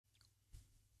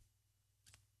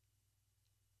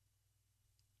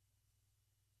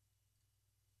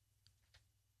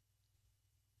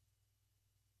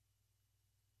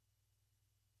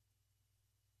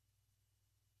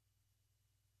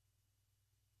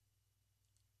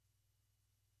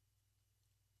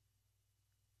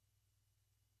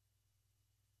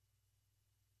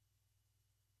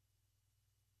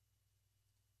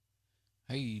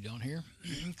Hey, Don here.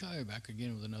 Okay, back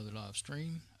again with another live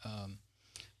stream. I'm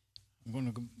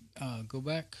going to go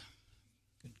back,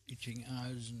 get itching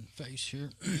eyes and face here.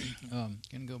 Going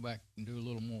to go back and do a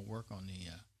little more work on the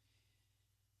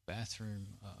bathroom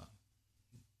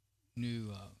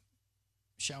new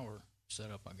shower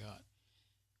setup I got.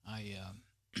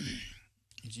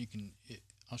 As you can,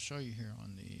 I'll show you here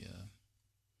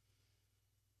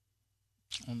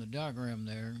on the diagram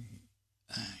there.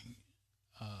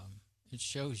 It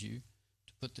shows you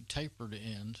to put the tapered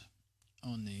end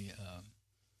on the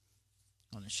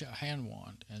hand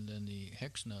wand, and then the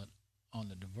hex nut on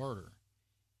the diverter.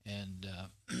 And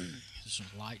some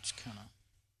lights kind of.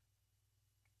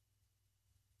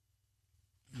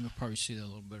 You'll probably see that a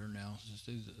little better now.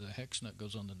 The hex nut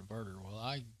goes on the diverter. Well,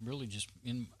 I really just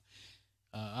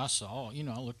I saw,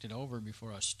 I looked it over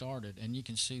before I started, and you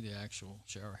can see the actual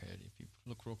shower head. If you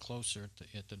look real closer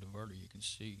at the diverter, you can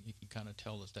kind of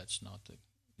tell that that's not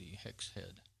the hex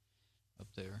head up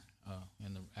there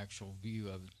in the actual view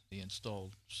of the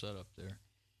installed setup there.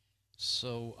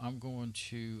 So I'm going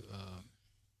to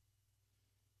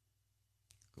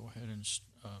go ahead and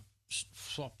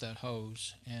swap that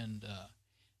hose, and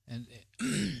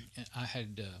I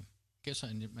had. Guess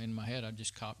in my head I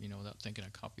just copied, without thinking I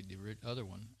copied the other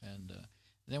one, and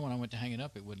then when I went to hang it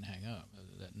up, it wouldn't hang up.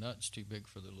 That nut's too big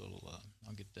for the little.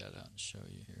 I'll get that out and show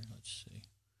you here. Let's see.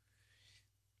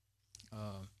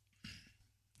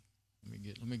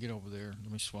 Let me get over there.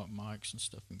 Let me swap mics and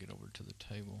stuff and get over to the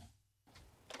table.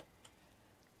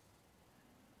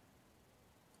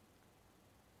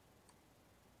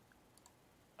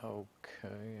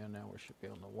 Okay, and now we should be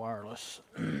on the wireless.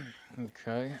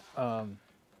 Okay.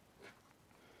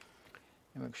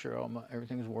 Make sure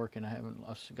everything's working.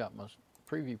 I've got my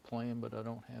preview playing, but I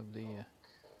don't have the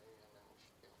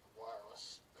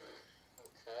wireless.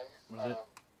 Okay.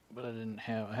 But I didn't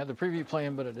have. I had the preview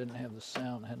playing, but I didn't have the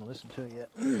sound. I hadn't listened to it yet.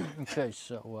 Okay,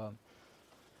 so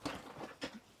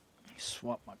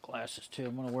swap my glasses too.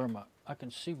 I'm gonna wear I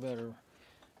can see better.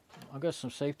 I got some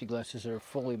safety glasses that are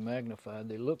fully magnified.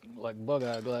 They look like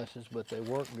bug-eye glasses, but they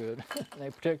work good. They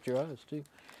protect your eyes too.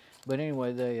 But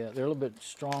anyway, they're a little bit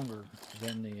stronger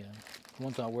than the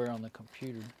ones I wear on the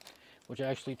computer, which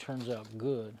actually turns out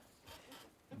good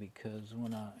because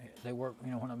they work.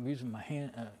 When I'm using my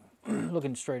hand,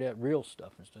 looking straight at real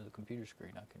stuff instead of the computer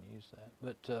screen, I can use that.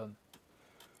 But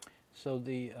so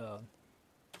the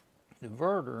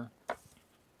diverter,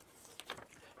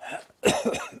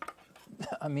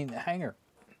 the hanger.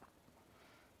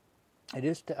 It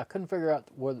is. I couldn't figure out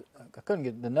whether I couldn't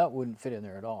get the nut wouldn't fit in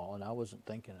there at all, and I wasn't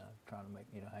thinking of trying to make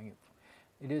hang it.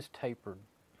 It is tapered.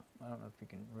 I don't know if you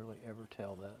can really ever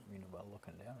tell that by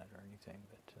looking down at it or anything,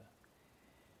 but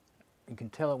you can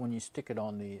tell it when you stick it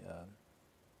on the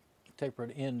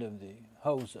tapered end of the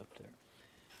hose up there,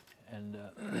 and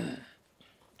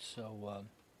so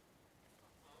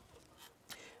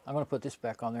I'm going to put this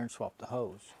back on there and swap the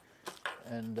hose,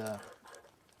 and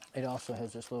it also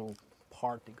has this little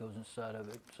part that goes inside of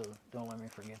it, so don't let me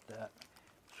forget that.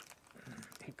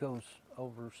 It goes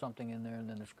over something in there, and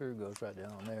then the screw goes right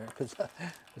down on there, because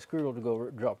the screw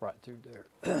will drop right through there.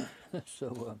 So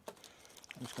I'm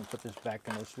just going to put this back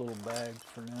in those little bags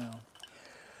for now.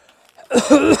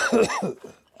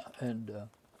 And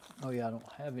oh yeah, I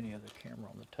don't have any other camera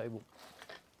on the table.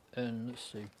 And let's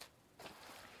see,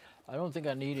 I don't think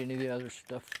I need any of the other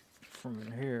stuff from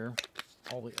in here.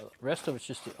 All the rest of it's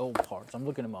just the old parts. I'm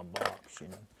looking at my box,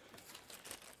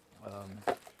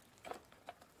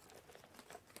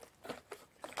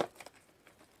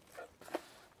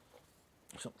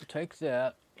 So take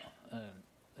that, and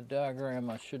the diagram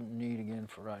I shouldn't need again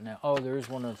for right now. Oh, there is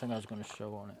one other thing I was going to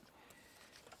show on it.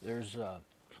 There's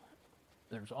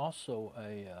also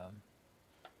a, if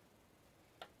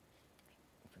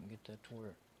I can get that to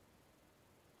where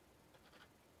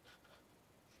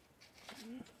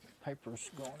paper's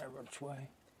going every which way.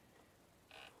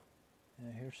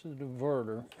 And here's the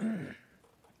diverter.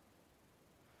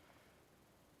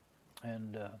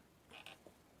 And the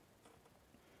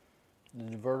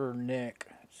diverter neck,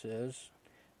 it says.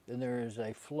 Then there is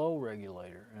a flow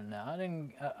regulator. And now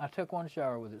I took one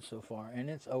shower with it so far, and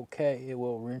it's okay. It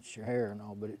will rinse your hair and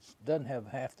all, but it doesn't have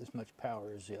half as much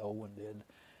power as the old one did.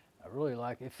 I really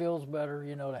like it. It feels better,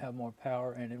 to have more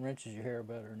power, and it rinses your hair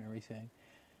better and everything.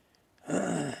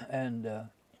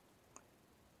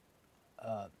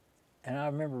 And I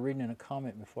remember reading in a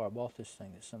comment before I bought this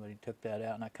thing that somebody took that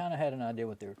out, and I kind of had an idea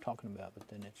what they were talking about, but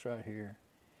then it's right here,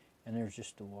 and there's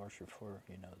just the washer for,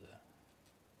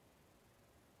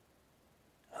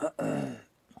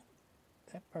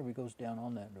 that probably goes down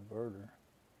on that diverter.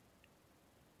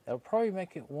 That'll probably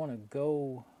make it want to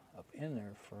go up in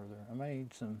there further. I may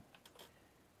need some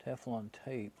Teflon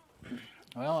tape.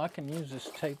 Well, I can use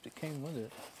this tape that came with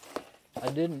it. I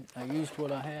didn't. I used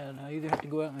what I had. I either have to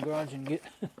go out in the garage and get...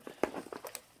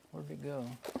 Where'd it go?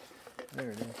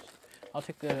 There it is. I'll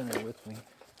take that in there with me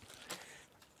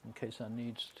in case I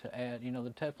need to add. You know, the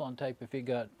Teflon tape, if it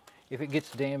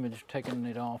gets damaged, taking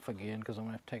it off again, because I'm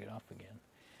going to have to take it off again,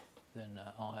 then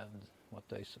I'll have what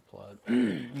they supplied.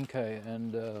 Okay,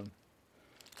 and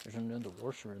there's another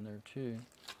washer in there too.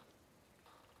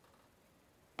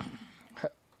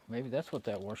 Maybe that's what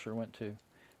that washer went to.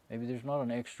 Maybe there's not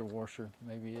an extra washer.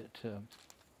 Maybe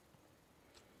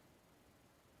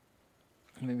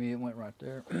it went right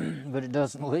there, but it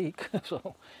doesn't leak,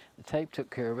 so the tape took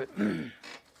care of it.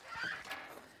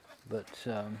 But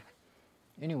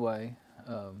anyway,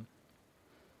 I'm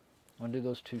gonna do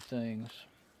those two things.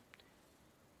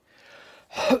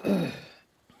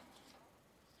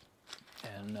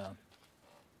 And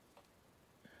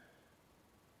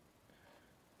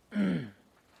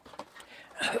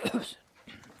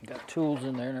got tools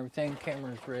in there and everything.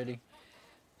 Camera's ready.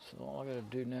 So all I gotta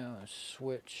do now is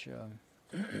switch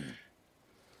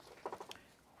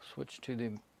to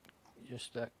the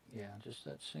just that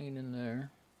scene in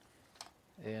there.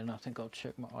 And I think I'll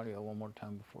check my audio one more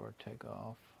time before I take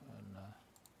off.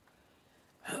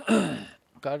 And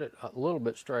got it a little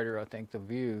bit straighter, I think, the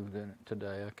view than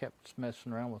today. I kept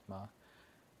messing around with my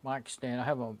mic stand. I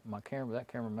have that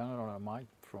camera mounted on a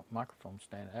microphone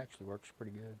stand. It actually works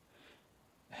pretty good.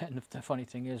 And the funny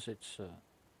thing is,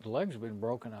 the legs have been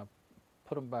broken. I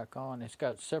put them back on. It's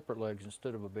got separate legs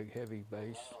instead of a big heavy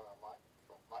base.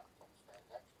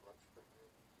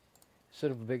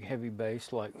 Instead of a big heavy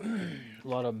base like a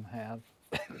lot of them have.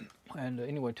 And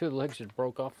anyway, two of the legs just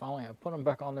broke off finally. I put them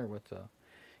back on there with it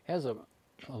has a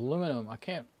aluminum.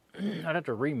 I'd have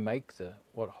to remake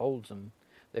what holds them.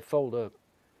 They fold up.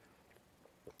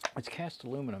 It's cast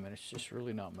aluminum and it's just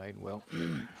really not made well.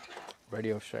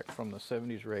 Radio Shack from the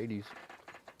 70s or 80s.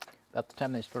 About the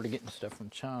time they started getting stuff from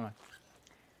China.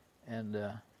 And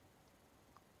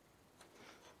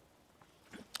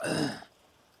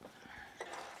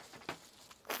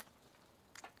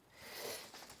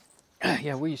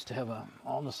yeah, we used to have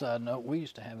on the side note, we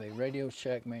used to have a Radio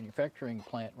Shack manufacturing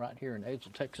plant right here in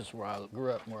Edgell, Texas, where I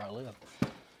grew up and where I live.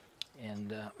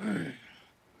 And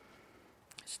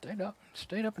stayed up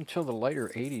until the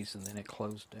later 80s, and then it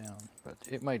closed down. But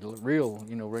it made real,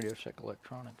 Radio Shack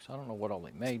electronics. I don't know what all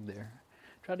they made there.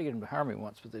 Tried to get them to hire me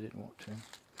once, but they didn't want to.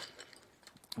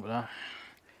 But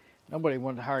nobody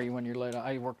wanted to hire you when you're late.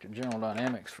 I worked at General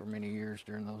Dynamics for many years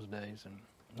during those days, and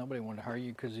nobody wanted to hire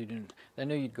you because they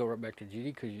knew you'd go right back to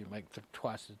GD because you'd make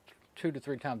 2 to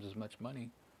 3 times as much money.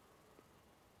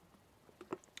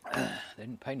 They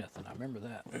didn't pay nothing, I remember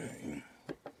that.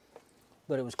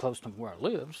 But it was close to where I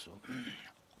lived, so I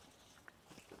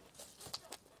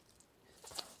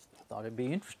thought it'd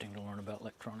be interesting to learn about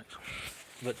electronics.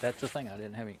 But that's the thing, I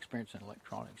didn't have any experience in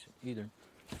electronics either.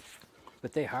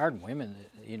 But they hired women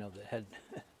that had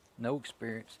no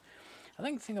experience. I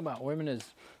think the thing about women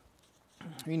is,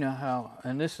 how,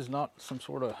 and this is not some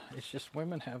sort of, it's just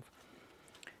women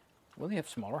they have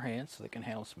smaller hands, so they can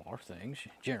handle smaller things,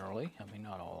 generally. I mean,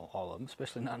 not all of them,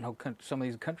 especially not some of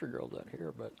these country girls out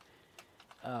here, but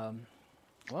a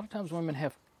lot of times women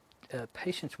have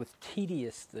patience with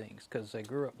tedious things because they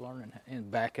grew up learning, and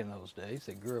back in those days,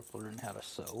 they grew up learning how to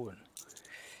sew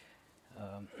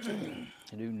and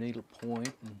do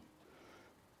needlepoint and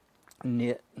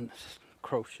knit and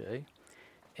crochet.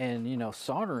 And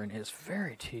soldering is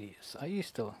very tedious. I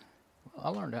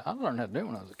learned how to do it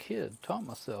when I was a kid, taught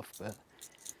myself, but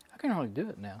I can't really do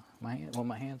it now. My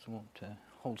hands won't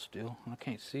hold still. I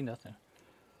can't see nothing.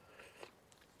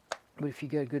 But if you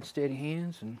got good steady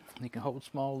hands and you can hold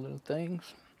small little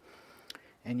things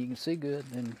and you can see good,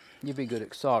 then you'll be good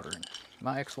at soldering.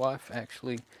 My ex-wife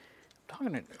actually,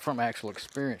 talking from actual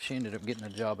experience, she ended up getting a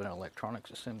job in an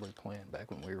electronics assembly plant back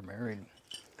when we were married.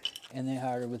 And they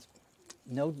hired her with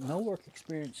no work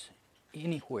experience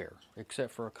anywhere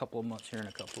except for a couple of months here and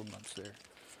a couple of months there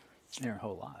in her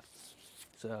whole life.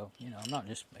 So, I'm not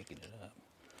just making it up.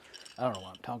 I don't know why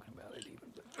I'm talking about it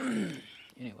even, but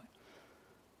anyway.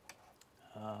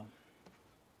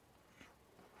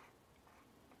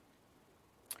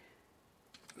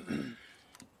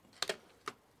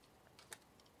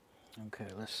 Okay,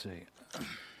 let's see.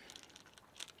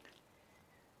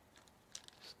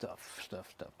 Stuff.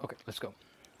 Okay, let's go.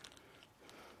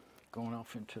 Going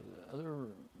off into the other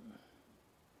room.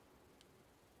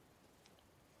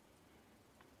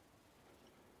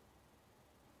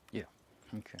 Yeah,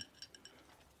 okay.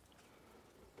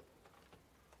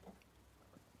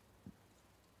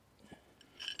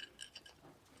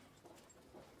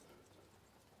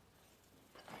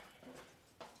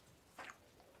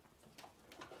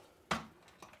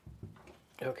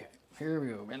 Okay, here we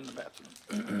go, in the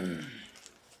bathroom.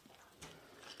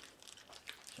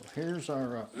 So here's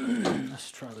our, let's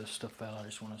try this stuff out. I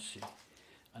just want to see.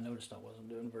 I noticed I wasn't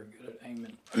doing very good at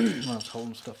aiming when I was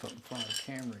holding stuff up in front of the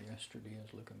camera yesterday. I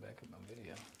was looking back at my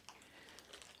video.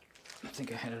 I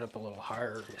think I had it up a little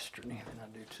higher yesterday than I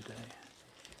do today.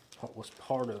 What was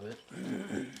part of it,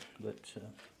 but let's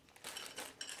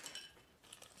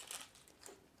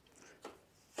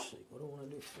see, what do I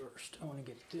want to do first? I want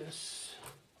to get this.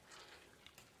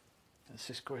 Let's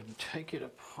just go ahead and take it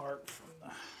apart from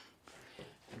the,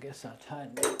 I guess I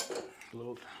tightened it a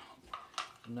little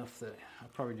enough that I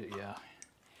probably did, yeah.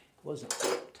 It wasn't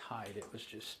tight, it was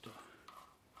just,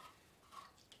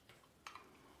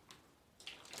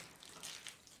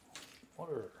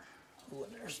 water. Oh,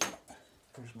 and there's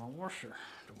my washer.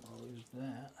 Don't want to lose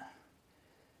that.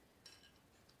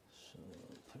 So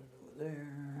put it over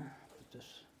there. Put this,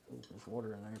 oh, there's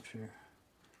water in there too.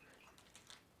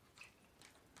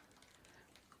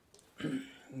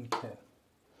 Okay.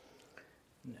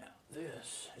 Now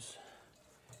this is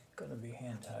gonna be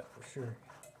hand tight for sure.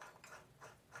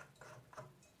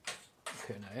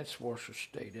 Okay, now its washer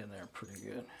stayed in there pretty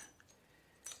good.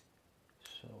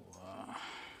 So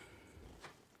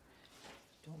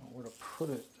don't know where to put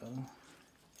it though.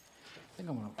 I think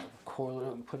I'm gonna coil it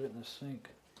up and put it in the sink.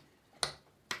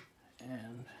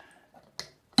 And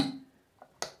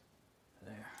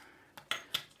there.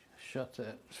 Shut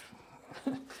that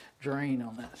drain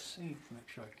on that sink, make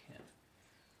sure I can't.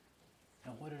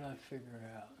 Now what did I figure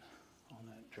out on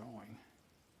that drawing?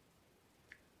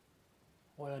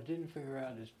 What I didn't figure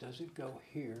out is, does it go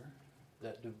here,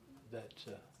 that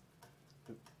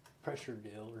pressure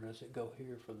deal, or does it go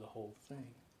here for the whole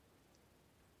thing?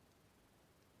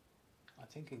 I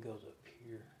think it goes up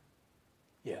here.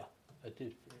 Yeah, I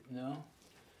did. No?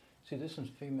 See, this one's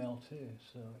female too,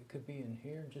 so it could be in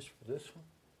here just for this one.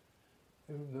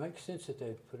 It would make sense that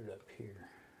they'd put it up here.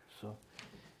 So,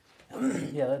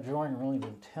 yeah, that drawing really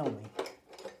didn't tell me.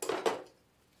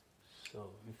 So,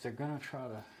 if they're gonna try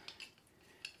to,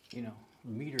 you know,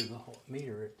 meter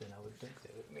it, then I would think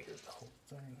they would meter the whole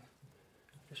thing.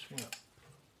 Just want to,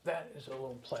 that is a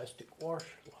little plastic lock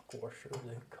washer,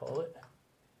 they call it.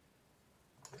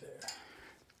 There.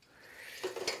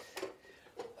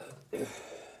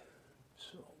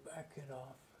 So back it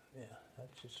off. Yeah,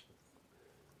 that's just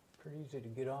pretty easy to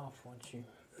get off once you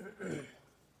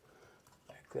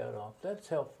back that off. That's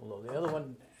helpful though. The other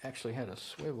one actually had a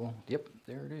swivel. Yep,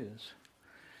 there it is.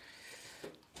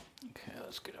 Okay,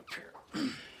 let's get up here. I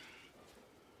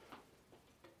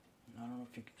don't know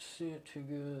if you can see it too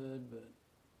good, but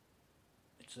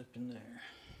it's up in there.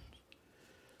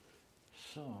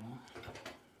 So,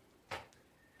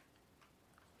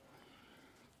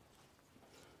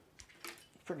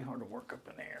 it's pretty hard to work up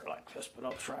in the air like this, but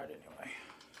I'll try it anyway.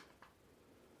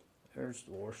 There's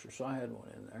the washer, so I had one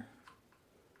in there.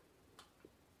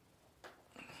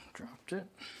 Dropped it.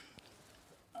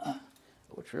 Oh,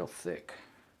 it's real thick.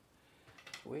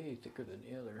 Way thicker than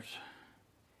the others.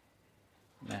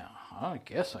 Now, I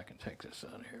guess I can take this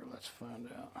out of here. Let's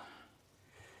find out.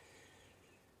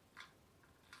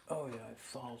 Oh yeah, it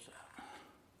falls out.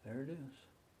 There it is.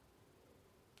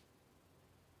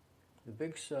 The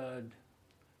big side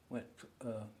went,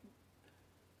 put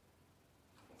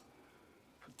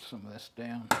some of this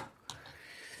down.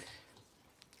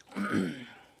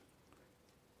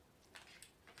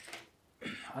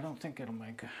 I don't think it'll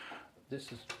make,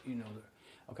 this is, you know,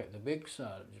 okay, the big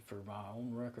side, for my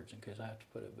own records, in case I have to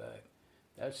put it back,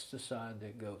 that's the side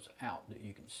that goes out that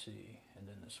you can see, and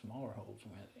then the smaller holes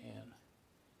went in.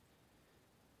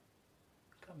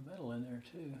 Got metal in there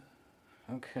too.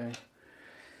 Okay,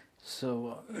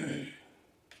 so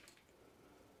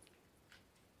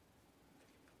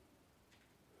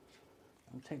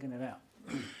I'm taking it out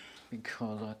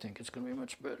because I think it's going to be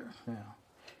much better now.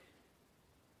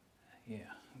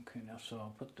 Yeah, okay, now so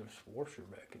I'll put this washer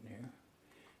back in here.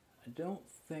 I don't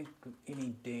think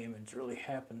any damage really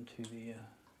happened to the,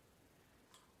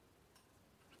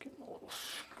 get my little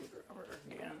screwdriver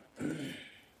again.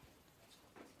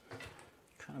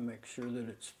 Kind of make sure that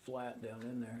it's flat down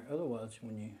in there. Otherwise,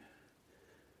 when you,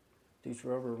 these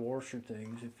rubber washer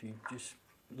things, if you just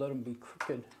let them be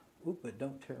crooked, oop, but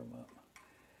don't tear them up.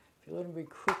 If you let them be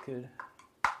crooked,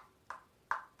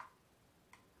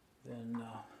 then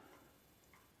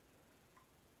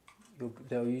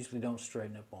they'll usually don't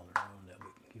straighten up on their own.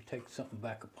 You take something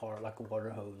back apart, like a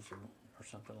water hose or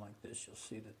something like this, you'll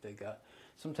see that they got,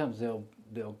 sometimes they'll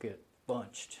get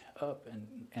bunched up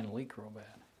and leak real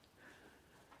bad.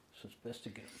 So it's best to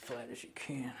get them flat as you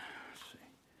can. Let's see.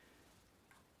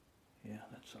 Yeah,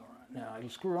 that's all right. Now I can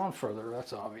screw on further,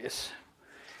 that's obvious.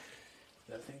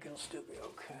 I think it'll still be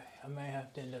okay. I may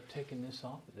have to end up taking this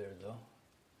off of there though.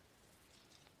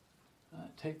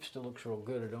 Tape still looks real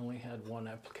good. It only had one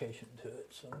application to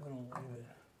it, so I'm going to leave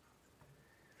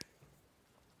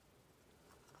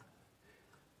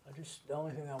it. The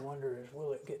only thing I wonder is,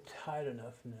 will it get tight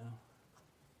enough now?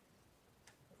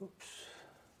 Oops.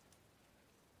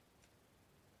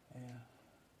 Yeah.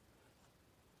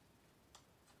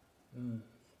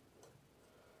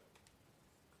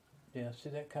 Yeah, see,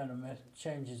 that kind of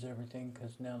changes everything,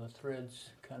 because now the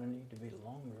threads kind of need to be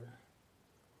longer.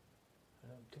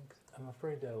 I'm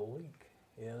afraid that'll leak.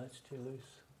 Yeah, that's too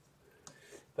loose.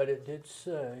 But it did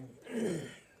say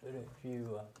that if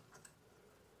you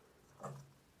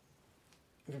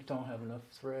don't have enough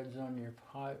threads on your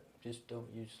pipe, just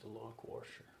don't use the lock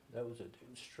washer. That was the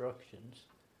instructions.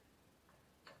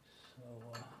 So,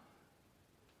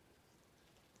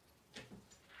 I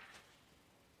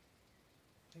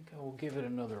think I will give it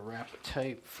another wrap of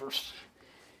tape first,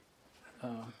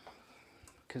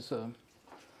 because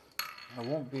I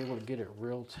won't be able to get it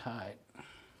real tight.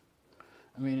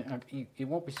 I mean, it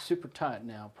won't be super tight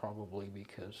now probably,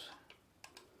 because,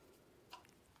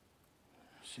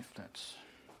 let's see if that's,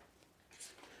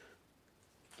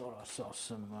 thought I saw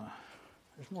some,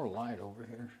 there's more light over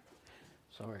here.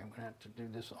 Sorry, I'm gonna have to do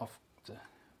this off the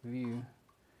view.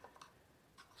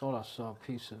 Thought I saw a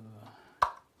piece of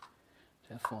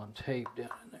Teflon tape down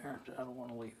in there. I don't want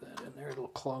to leave that in there, it'll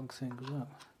clog things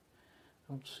up.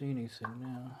 Don't see anything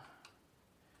now.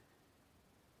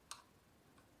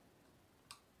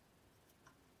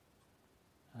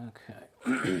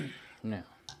 Okay, now,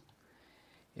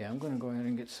 yeah, I'm going to go ahead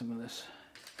and get some of this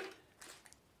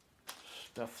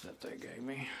stuff that they gave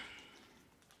me.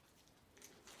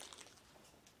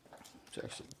 It's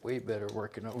actually way better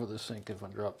working over the sink if I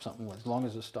drop something, as long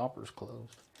as the stopper's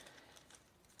closed.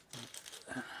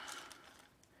 It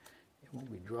won't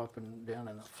be dropping down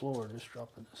in the floor, just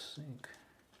dropping the sink.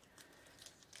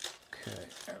 Okay,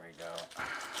 there we go.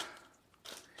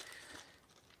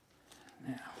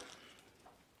 Now,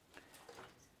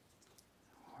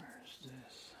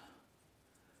 this?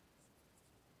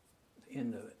 The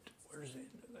end of it. Where's the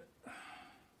end of it?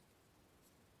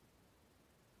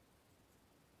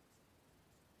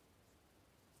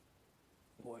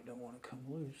 Boy, I don't want to come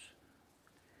loose.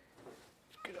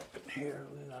 Let's get up in here,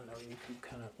 and I know you can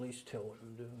kind of at least tell what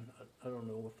I'm doing. I don't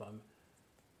know if I'm,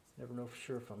 never know for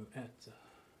sure if I'm at the,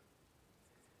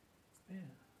 man,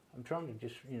 I'm trying to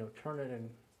just, you know, turn it and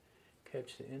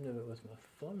catch the end of it with my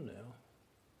thumbnail.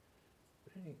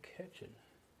 It ain't catching.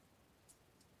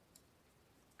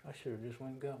 I should have just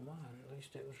went and got mine. At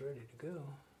least it was ready to go.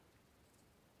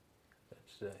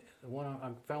 That's the one I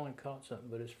finally caught something,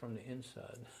 but it's from the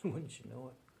inside. Wouldn't you know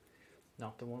it?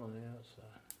 Not the one on the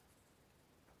outside.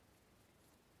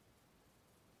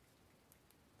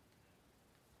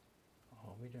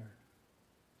 I'll be darned.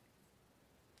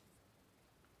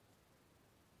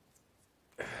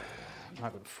 I'm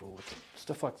not gonna fool with it.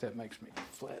 Stuff like that makes me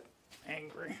flat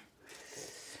angry.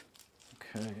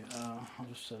 Okay, I'll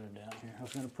just set it down here. I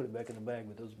was going to put it back in the bag,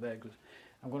 but those bags,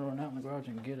 I'm going to run out in the garage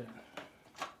and get it.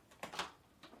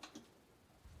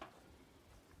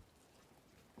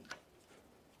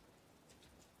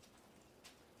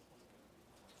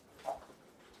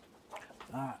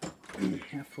 Alright,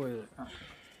 halfway there.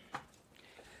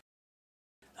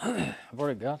 I've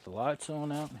already got the lights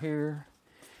on out here.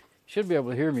 Should be able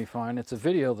to hear me fine. It's a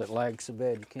video that lags so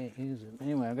bad you can't use it.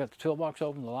 Anyway, I got the toolbox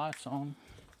open, the lights on.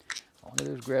 All I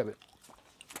do is grab it.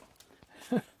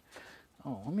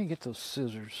 Oh, let me get those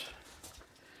scissors.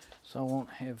 So I won't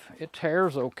have, it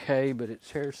tears okay, but it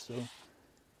tears so.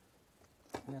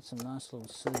 I got some nice little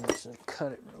scissors that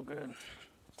cut it real good.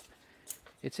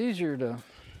 It's easier to,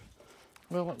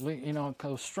 well, at least, you know,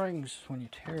 those strings, when you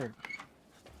tear it,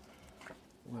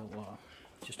 will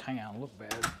just hang out and look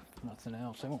bad. Nothing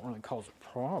else. They won't really cause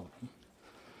a problem.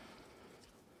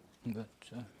 But,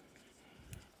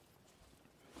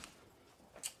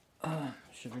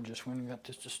 should have just went and got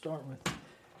this to start with.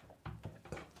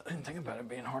 I didn't think about it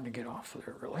being hard to get off of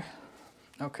there, really.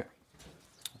 Okay,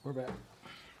 we're back.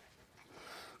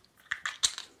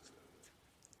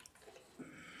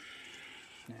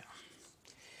 Now,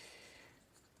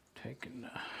 taking,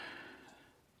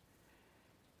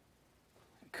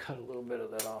 cut a little bit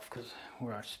of that off because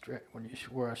where I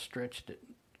stretched it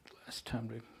last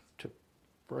time to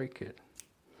break it,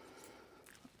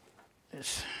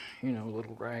 it's, you know, a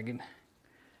little ragged.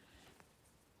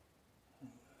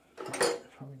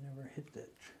 Probably never hit that.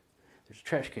 There's a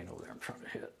trash can over there I'm trying to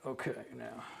hit. Okay,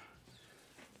 now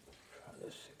try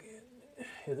this again.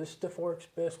 Yeah, this stuff works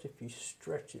best if you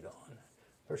stretch it on.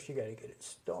 First you got to get it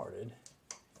started.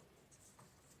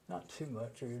 Not too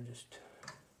much, or you just,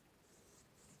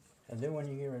 and then when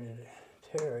you get ready to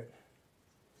tear it,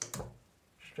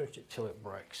 stretch it till it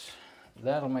breaks.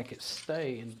 That'll make it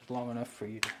stay long enough for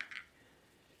you to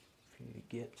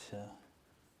get the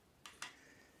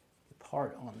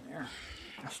part on there.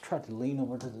 I just tried to lean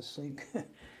over to the sink. I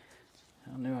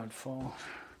knew I'd fall.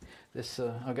 This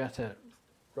I got that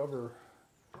rubber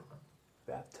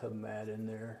bathtub mat in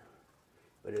there,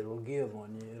 but it'll give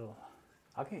on you.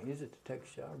 I can't use it to take a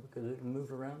shower because it'll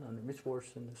move around under me. It's worse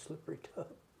than the slippery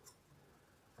tub.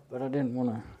 But I didn't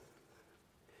want to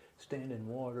stand in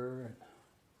water,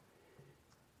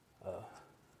 and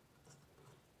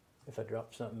if I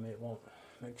drop something, it won't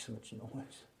make so much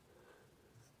noise.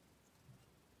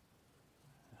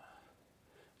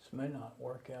 This may not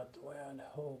work out the way I'd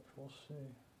hoped. We'll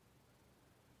see.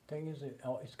 Thing is,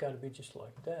 it's got to be just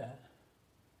like that.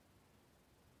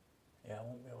 Yeah, I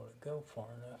won't be able to go far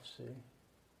enough, see?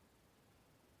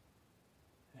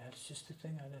 That's just the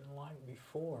thing I didn't like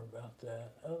before about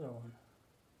that other one.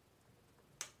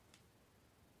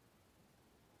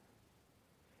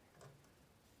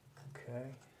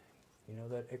 Okay, you know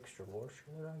that extra washer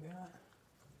that I got?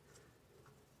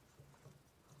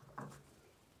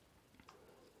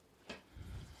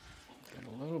 Got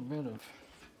a little bit of,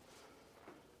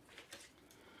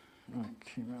 it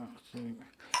came out, I think.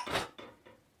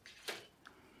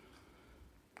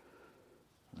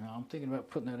 Now I'm thinking about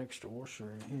putting that extra washer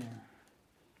in here,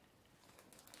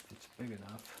 if it's big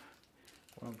enough.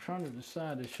 What I'm trying to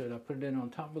decide is, should I put it in on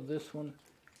top of this one,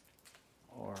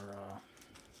 or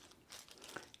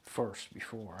first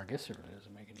before? I guess it really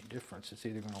doesn't make any difference. It's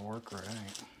either going to work or it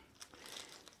ain't.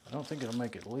 I don't think it'll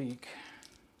make it leak.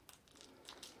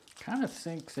 Kind of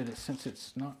think that since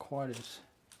it's not quite as,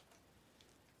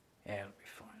 yeah, it'll be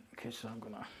fine. Okay, so I'm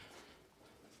going to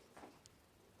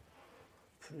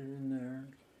put it in there.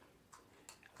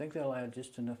 I think that'll add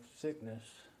just enough thickness.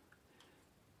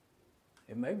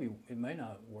 It may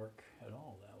not work at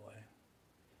all that way.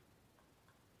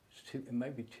 It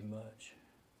may be too much.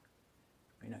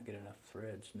 May not get enough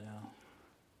threads now.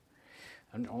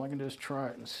 And all I can do is try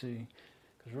it and see.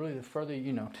 Because really, the further,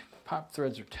 pipe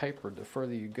threads are tapered, the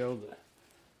further you go, the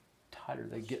tighter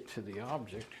they get to the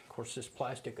object. Of course, this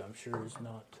plastic, I'm sure, is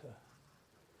not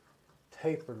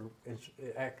tapered as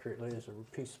accurately as a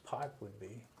piece of pipe would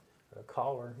be, or a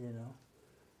collar,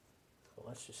 So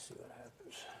let's just see what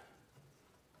happens.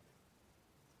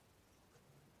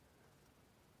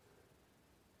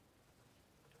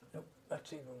 Nope,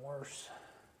 that's even worse,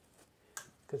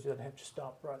 because I'd have to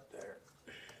stop right there.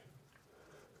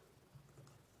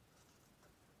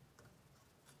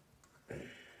 I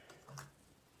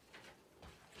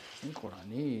think what I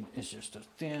need is just a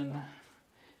thin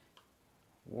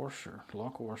washer,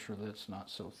 lock washer that's not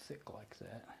so thick like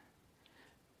that.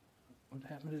 What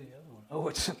happened to the other one? Oh,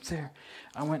 it's up there.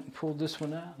 I went and pulled this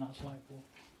one out, and I was like, well,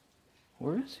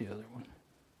 where is the other one?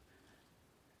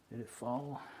 Did it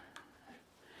fall?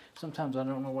 Sometimes I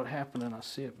don't know what happened, and I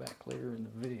see it back later in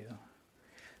the video.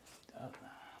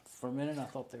 For a minute, I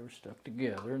thought they were stuck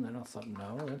together, and then I thought,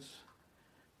 no, that's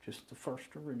just the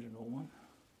first original one.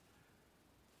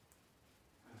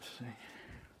 Let's see.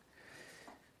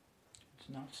 It's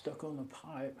not stuck on the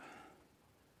pipe,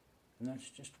 and that's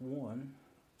just one.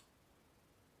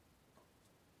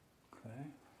 Okay,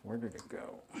 where did it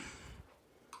go?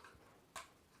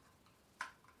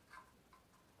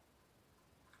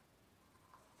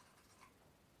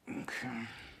 Okay.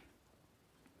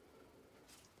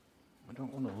 I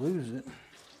don't want to lose it.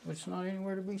 It's not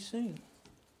anywhere to be seen.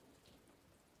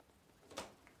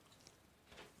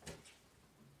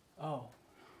 Oh.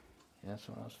 Yeah, that's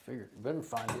what I was figuring. You better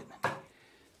find it.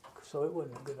 So it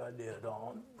wasn't a good idea at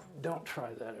all. Don't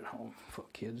try that at home,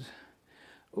 kids.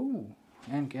 Ooh,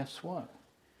 and guess what?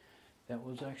 That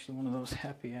was actually one of those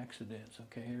happy accidents.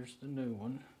 Okay, here's the new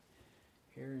one.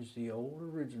 Here's the old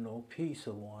original piece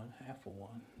of one, half of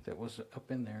one, that was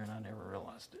up in there, and I never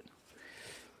realized it.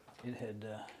 It had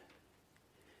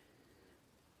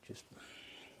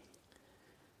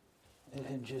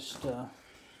just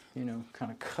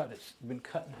kind of cut. It's been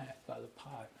cut in half by the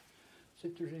pipe. See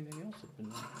if there's anything else up in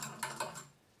there.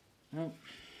 No.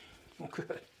 Oh,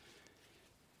 good.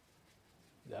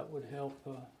 That would help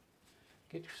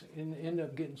end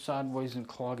up getting sideways and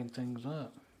clogging things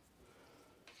up.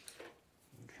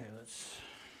 Okay, let's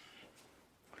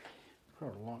put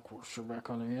our lock washer back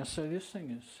on there. Yeah, so this thing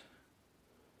has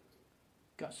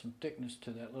got some thickness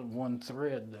to that little one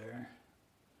thread there.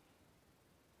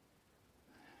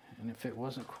 And if it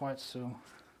wasn't quite so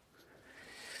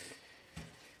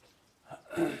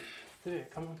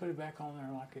thick, I'm going to put it back on there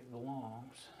like it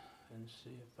belongs and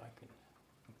see if I can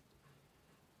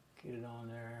Get it on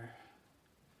there.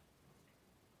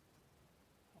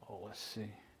 Oh, let's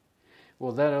see.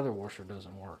 Well, that other washer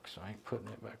doesn't work, so I ain't putting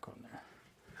it back on there.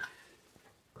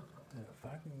 Now, if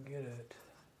I can get it,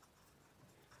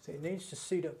 see, it needs to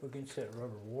seat up against that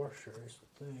rubber washer is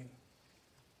the thing.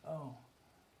 Oh,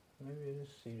 maybe it is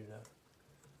seated up.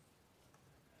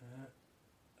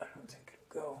 I don't think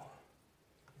it'll go.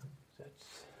 That's,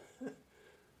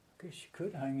 I guess you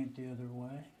could hang it the other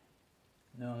way.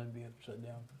 No, it'd be upside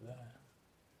down for that.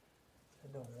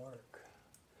 That don't work.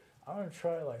 I'm gonna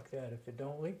try like that. If it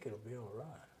don't leak, it'll be all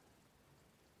right.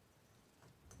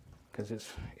 Cause it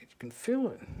can feel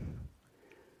it.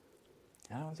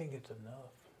 I don't think it's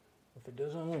enough. If it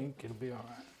doesn't leak, it'll be all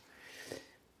right.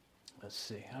 Let's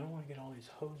see. I don't want to get all these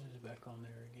hoses back on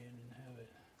there again and have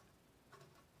it.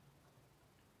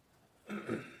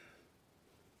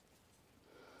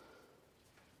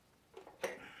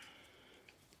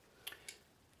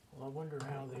 Well, I wonder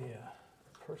how the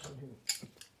person who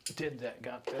did that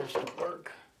got theirs to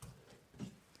work.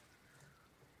 Let's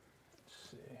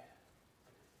see.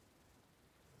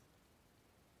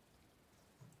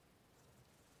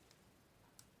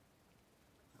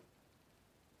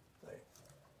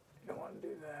 You don't want to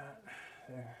do that.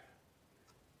 There.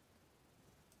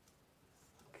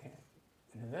 Okay.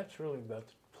 And that's really about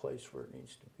the place where it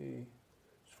needs to be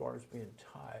as far as being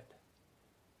tight.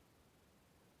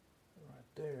 Right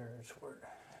there is where it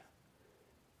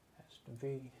has to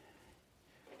be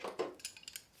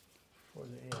for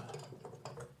the,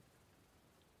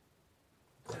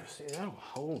 see, that'll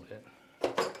hold it.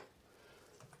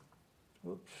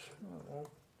 Whoops, no, it won't.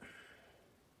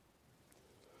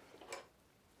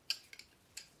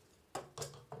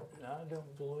 I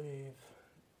don't believe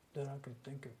that I can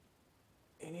think of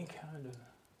any kind of,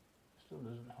 still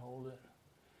doesn't hold it.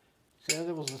 See,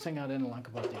 that was the thing I didn't like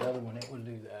about the other one, it would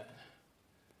do that.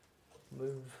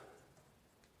 Move.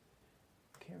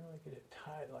 Can't really get it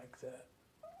tight like that.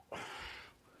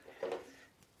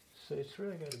 So it's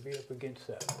really got to be up against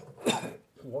that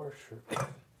washer.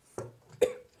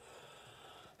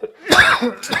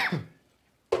 I'm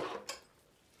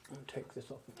going to take this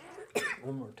off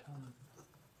one more time.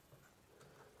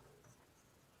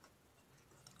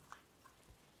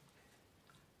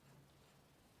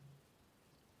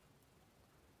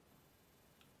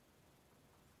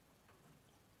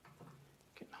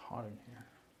 Getting hot in here.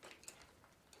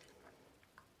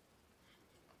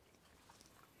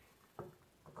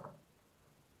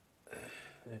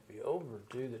 And if you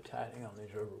overdo the tightening on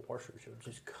these rubber washers, you'll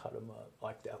just cut them up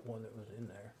like that one that was in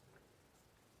there.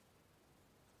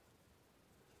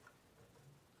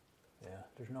 Yeah,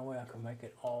 there's no way I can make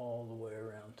it all the way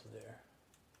around to there.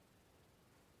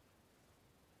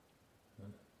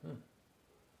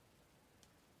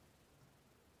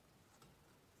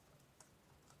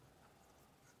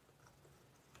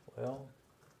 Well,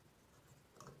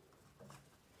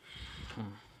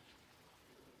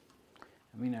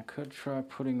 I mean, I could try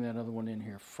putting that other one in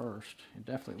here first. It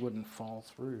definitely wouldn't fall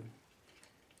through.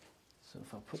 So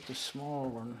if I put the smaller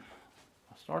one,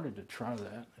 I started to try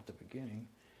that at the beginning.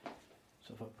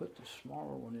 So if I put the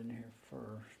smaller one in here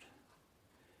first,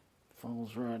 it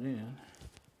falls right in.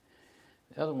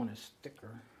 The other one is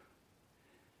thicker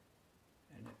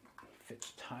and it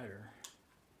fits tighter.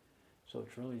 So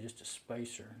it's really just a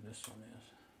spacer, this one is.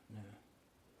 Yeah.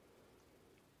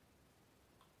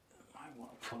 Might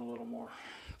want to put a little more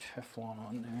Teflon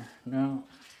on there. No,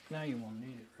 now you won't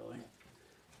need it really.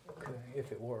 Okay,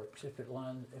 if it works, if it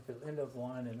end up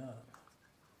lining up.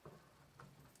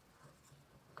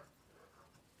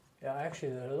 Yeah,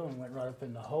 actually that other one went right up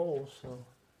in the hole, so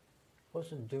it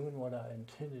wasn't doing what I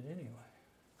intended anyway.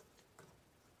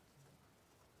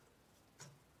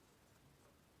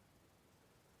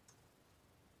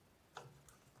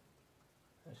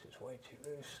 This is way too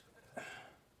loose.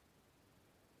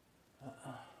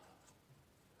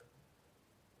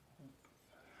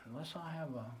 Unless I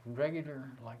have a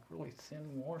regular, like really thin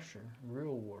washer,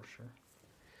 real washer.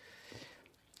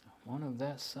 One of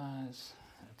that size,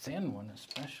 a thin one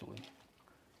especially.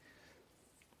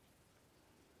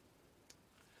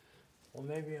 Well,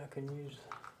 maybe I can use,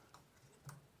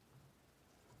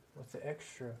 with the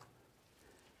extra,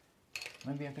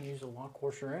 maybe I can use the lock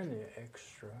washer and the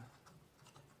extra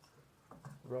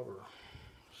rubber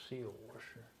seal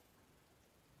washer.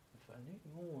 If I need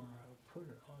more, I'll put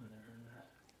it on there.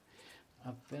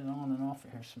 I've been on and off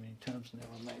here so many times now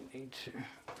I may need to.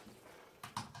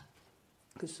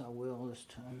 Guess I will this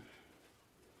time.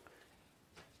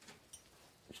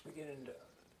 It's beginning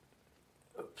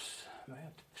to, oops, I may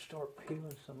have to start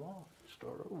peeling some off,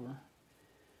 start over.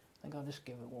 I think I'll just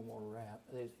give it one more wrap.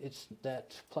 It's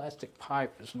that plastic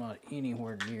pipe is not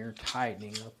anywhere near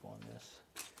tightening up on this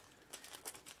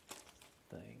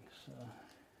thing, so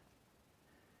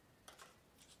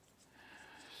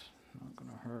it's not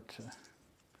going to hurt to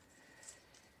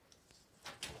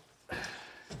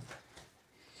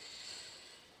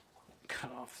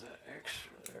cut off that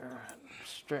extra there and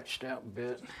stretched out a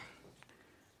bit.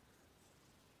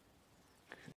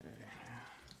 Okay.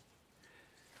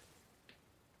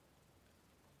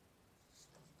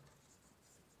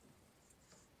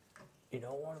 You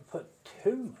don't want to put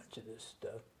too much of this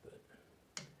stuff, but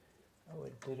I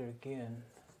would did it again.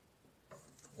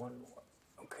 One more.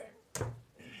 Okay.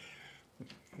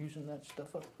 Using that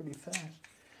stuff up pretty fast.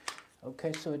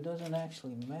 Okay, so it doesn't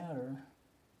actually matter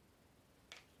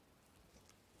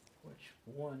which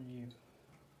one you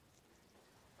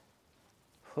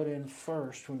put in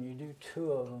first when you do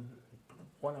two of them.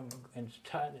 One of them, and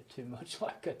tighten it too much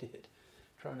like I did,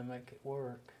 trying to make it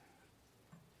work.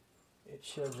 It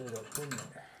shoves it up in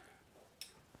there.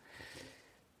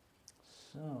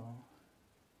 So,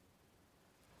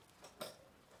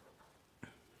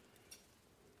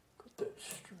 cut that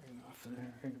string off of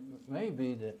there. It may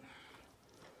be that,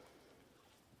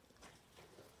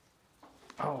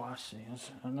 oh, I see.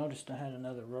 I noticed I had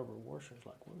another rubber washer. It's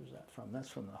like, where was that from? That's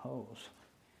from the hose.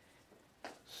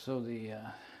 So the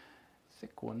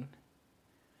thick one,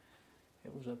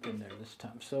 it was up in there this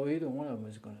time. So either one of them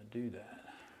is going to do that.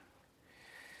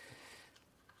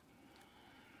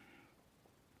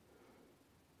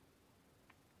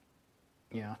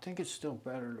 Yeah, I think it's still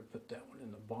better to put that one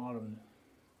in the bottom.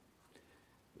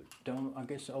 Don't, I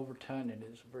guess over tightening it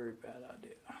is a very bad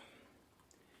idea.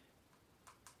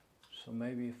 So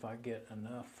maybe if I get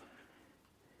enough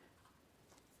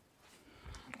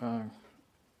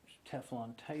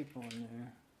Teflon tape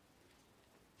on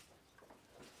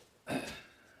there,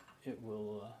 it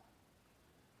will,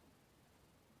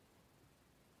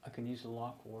 I can use the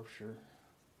lock washer,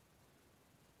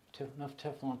 enough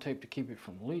Teflon tape to keep it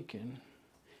from leaking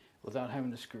without having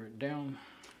to screw it down.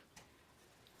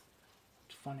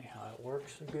 It's funny how it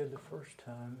works so good the first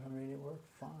time. I mean, it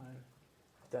worked fine.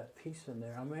 That piece in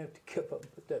there, I may have to keep up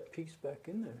and put that piece back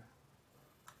in there.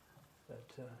 That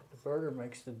the burger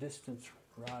makes the distance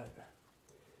right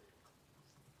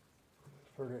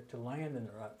for it to land in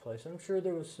the right place. I'm sure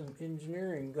there was some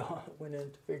engineering went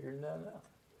into figuring that out.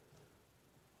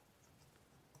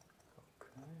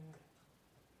 Okay.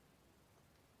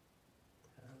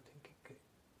 I don't think you could.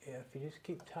 Yeah, if you just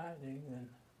keep tightening, then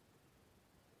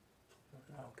I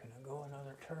don't know. Can I go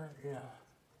another turn? Yeah.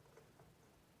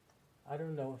 I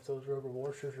don't know if those rubber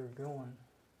washers are going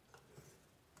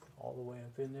all the way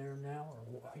up in there now,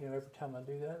 or you know, every time I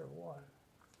do that, or what.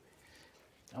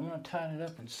 I'm going to tighten it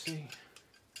up and see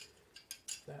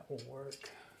if that will work.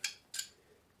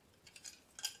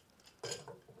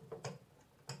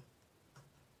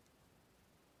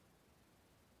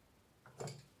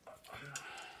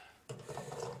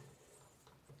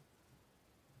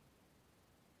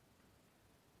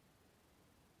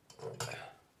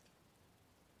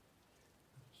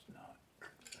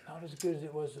 Not as good as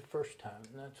it was the first time,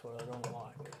 and that's what I don't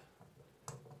like.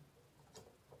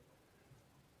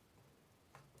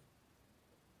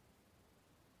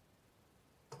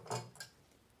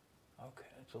 Okay,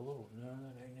 that's a little, no,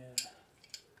 that ain't it.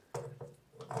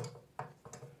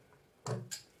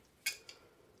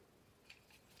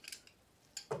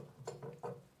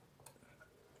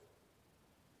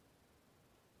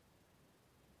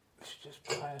 It's just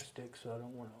plastic, so I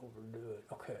don't want to overdo it.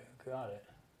 Okay, got it.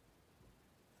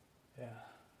 Yeah.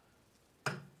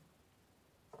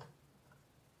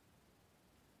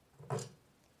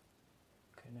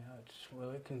 Okay, now it's,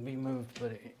 well, it can be moved,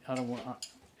 but I don't want to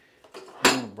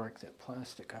break that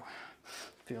plastic. I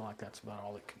feel like that's about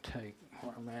all it can take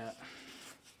where I'm at.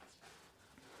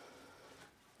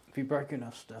 If you break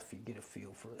enough stuff, you get a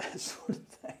feel for that sort of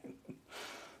thing.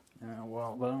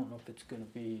 Well, but I don't know if it's going to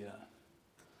be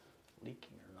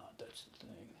leaking or not. That's the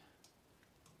thing.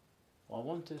 Well, I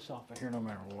want this off of here no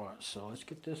matter what, so let's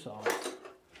get this off.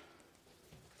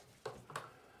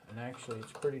 And actually,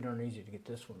 it's pretty darn easy to get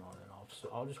this one on and off, so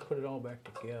I'll just put it all back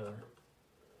together.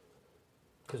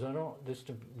 Because I don't, this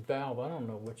valve, I don't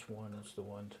know which one is the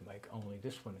one to make only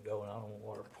this one to go, and I don't want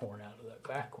water pouring out of that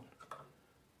back one.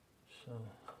 So,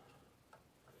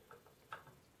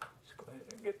 let's go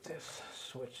ahead and get this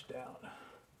switched out.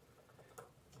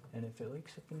 And if it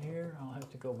leaks up in here, I'll have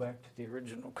to go back to the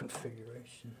original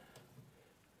configuration,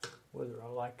 whether I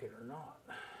like it or not.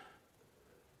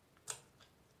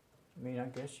 I mean, I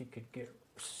guess you could get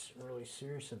really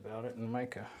serious about it and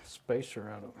make a spacer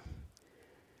out of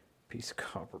piece of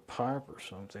copper pipe or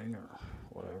something or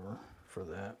whatever for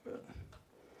that, but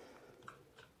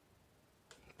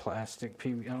plastic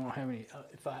PVC. I don't have any.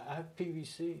 If I have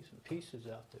PVC, some pieces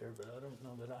out there, but I don't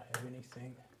know that I have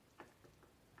anything.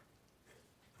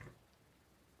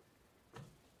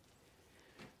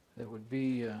 That would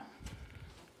be.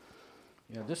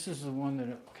 Yeah, this is the one that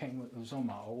it came with. It was on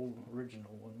my old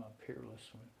original one, my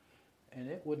Peerless one, and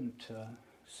it wouldn't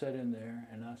set in there.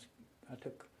 And I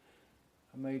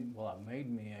made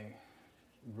me a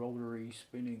rotary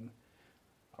spinning.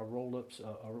 I rolled up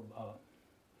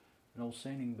an old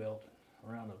sanding belt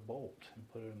around a bolt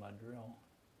and put it in my drill.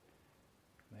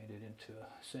 Made it into a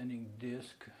sanding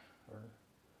disc or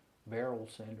barrel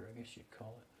sander, I guess you'd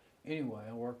call it. Anyway,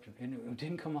 I worked it, and it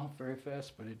didn't come off very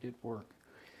fast, but it did work.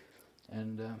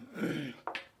 And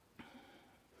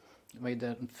made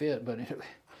that fit, but it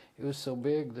was so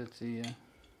big that the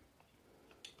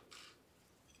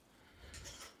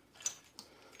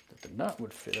nut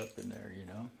would fit up in there, you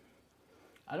know.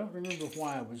 I don't remember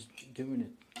why I was doing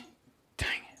it.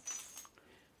 Dang it.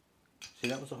 See,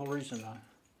 that was the whole reason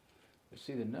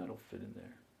see, the nut will fit in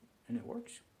there. And it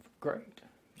works great.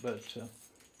 But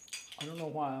I don't know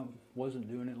why I wasn't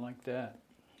doing it like that,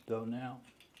 though, now.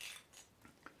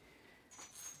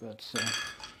 But,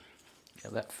 yeah,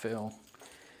 that fell.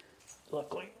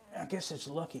 Luckily, I guess it's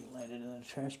lucky it landed in the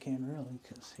trash can, really,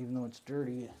 because even though it's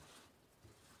dirty,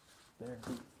 there.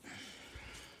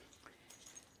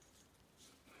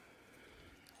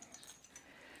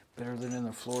 Better than in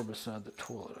the floor beside the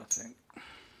toilet, I think.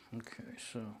 Okay,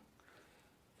 so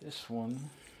this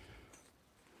one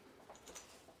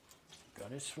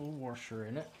got its little washer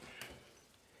in it.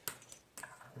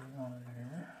 Put it on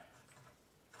here.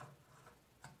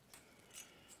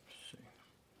 Let's see.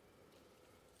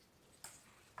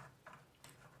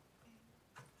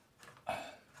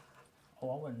 Oh,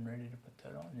 I wasn't ready to put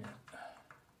that on yet.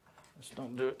 Let's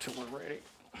don't do it till we're ready.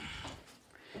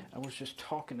 I was just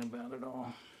talking about it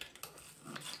all.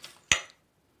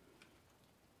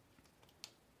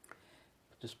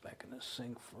 Put this back in the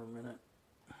sink for a minute.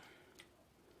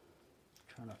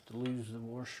 Try not to lose the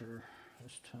washer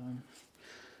this time.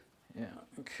 Yeah,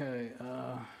 okay.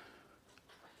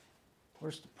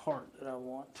 Where's the part that I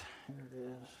want? Here it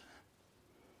is.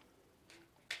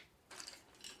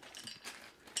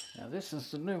 Now this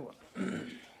is the new one.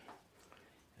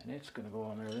 And it's going to go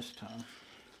on there this time.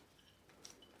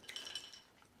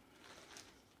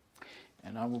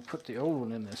 And I will put the old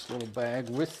one in this little bag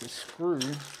with the screw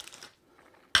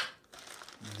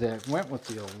that went with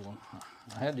the old one.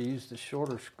 I had to use the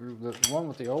shorter screw. The one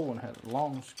with the old one had a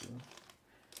long screw.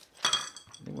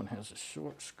 The new one has a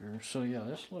short screw. So yeah,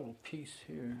 this little piece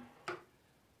here,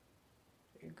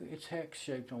 it's hex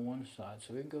shaped on one side,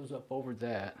 so it goes up over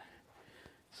that.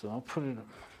 So I'll put it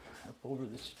up over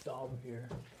this stub here.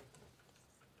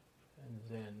 And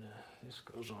then this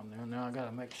goes on there. Now I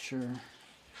gotta make sure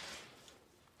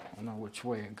I know which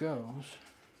way it goes.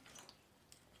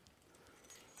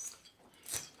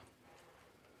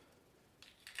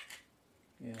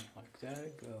 Yeah, like that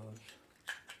it goes.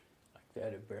 Like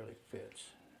that it barely fits.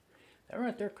 That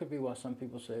right there could be why some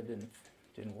people say it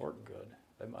didn't work good.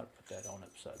 They might have put that on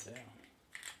upside down.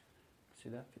 See,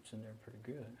 that fits in there pretty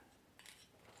good.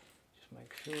 Just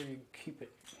make sure you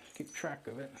keep track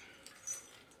of it,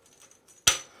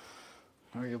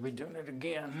 or you'll be doing it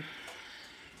again.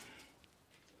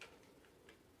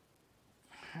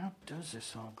 How does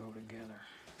this all go together?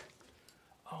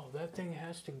 Oh, that thing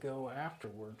has to go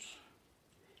afterwards.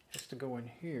 It has to go in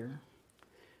here.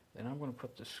 Then I'm going to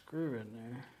put the screw in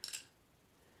there.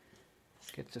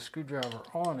 Get the screwdriver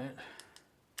on it.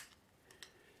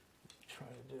 Try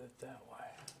to do it that way.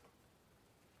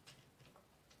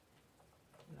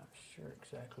 I'm not sure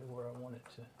exactly where I want it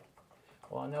to.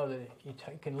 Well, I know that you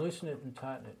can loosen it and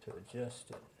tighten it to adjust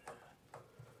it.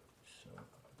 So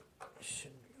it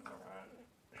should be.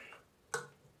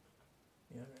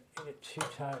 You don't get it too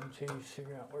tight until you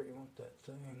figure out where you want that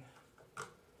thing.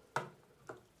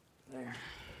 There.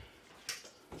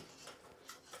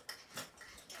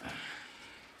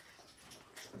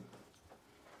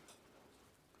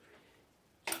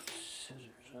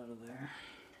 Scissors out of there.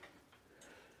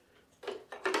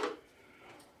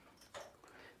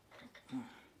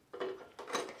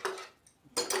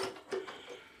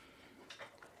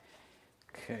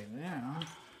 Okay, now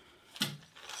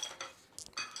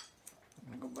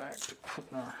go back to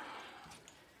putting our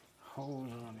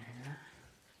hose on here.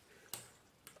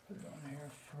 Put it on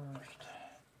here first.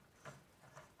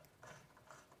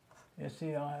 You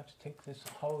see, I'll have to take this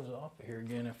hose off of here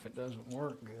again if it doesn't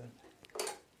work good.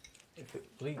 If it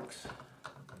leaks.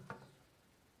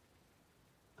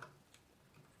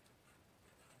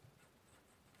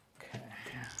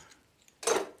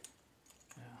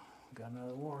 got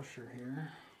another washer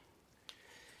here.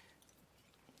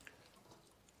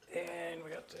 And we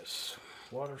got this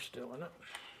water still in it.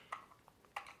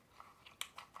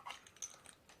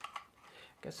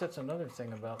 I guess that's another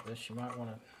thing about this. You might want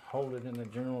to hold it in the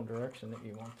general direction that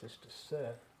you want this to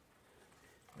set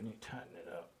when you tighten it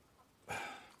up.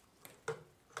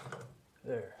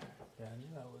 There. Yeah, I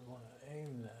knew I would want to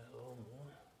aim that a little more.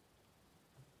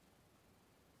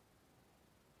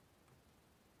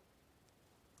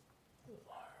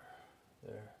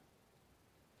 There.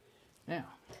 Now,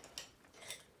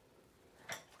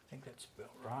 I think that's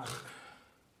about right.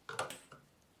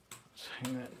 Let's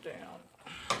hang that down.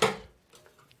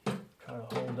 Try to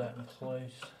hold that in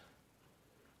place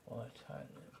while I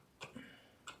tighten it.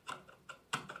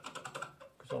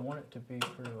 Because I want it to be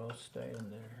pretty well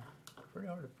staying there. Pretty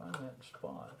hard to find that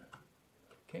spot.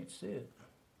 Can't see it.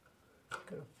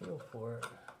 Got a feel for it.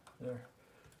 There.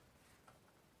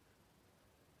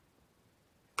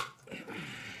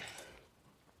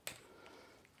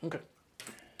 Okay.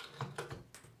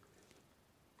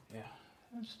 Yeah,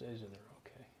 that stays in there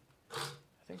okay.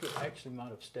 I think it actually might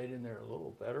have stayed in there a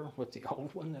little better with the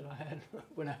old one that I had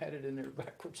when I had it in there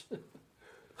backwards. But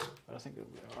I think it'll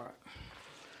be all right.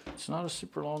 It's not a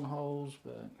super long hose,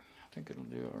 but I think it'll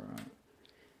do all right.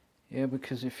 Yeah,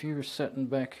 because if you were sitting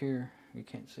back here, you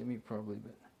can't see me probably,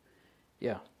 but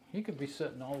yeah, you could be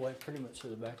sitting all the way pretty much to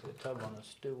the back of the tub on a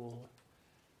stool.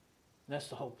 That's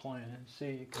the whole plan. And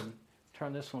see, you can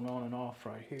turn this one on and off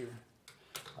right here.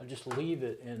 I'll just leave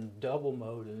it in double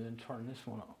mode and then turn this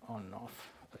one on and off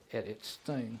at its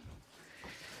thing.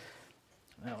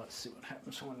 Now let's see what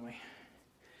happens when we...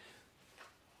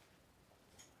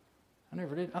 I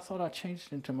never did. I thought I changed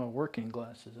it into my working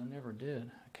glasses. I never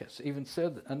did. I guess even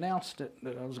announced it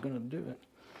that I was going to do it.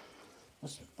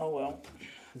 Oh well,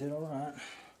 did all right.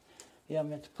 Yeah, I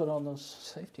meant to put on those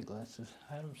safety glasses.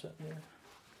 I had them sitting there.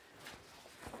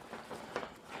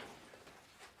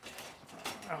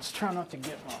 I was trying not to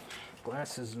get my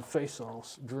glasses and face all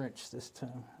drenched this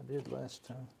time. I did last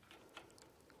time.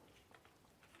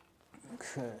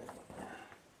 Okay.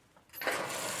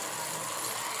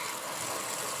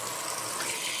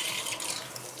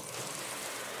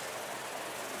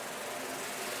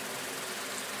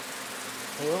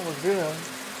 Well, we're good.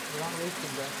 Not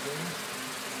leaking back there.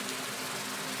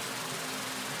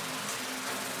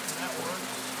 That works.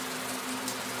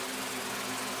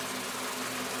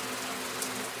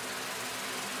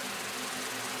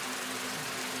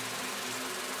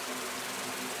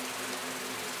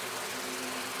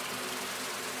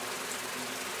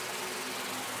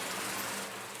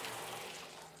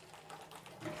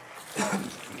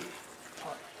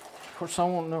 Of course, I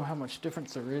won't know how much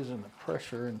difference there is in the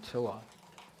pressure until I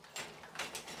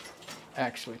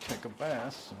actually take a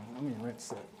bath, so let me rinse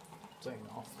that thing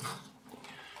off.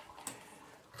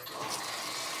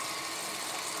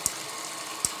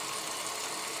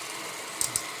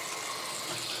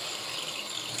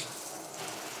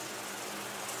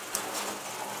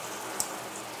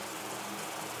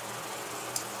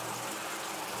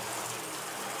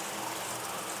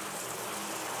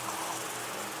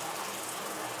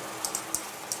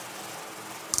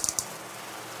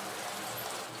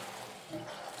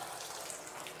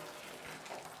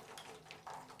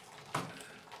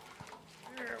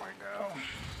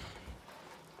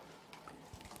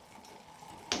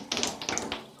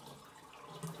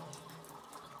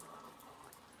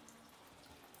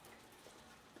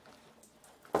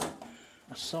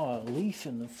 I saw a leaf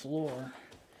in the floor,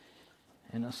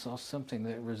 and I saw something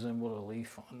that resembled a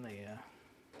leaf on the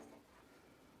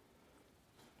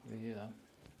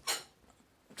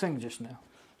thing just now,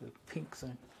 the pink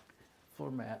thing,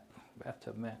 floor mat,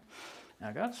 bathtub mat. Now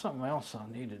I got something else I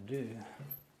need to do.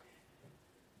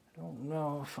 I don't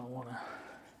know if I want to.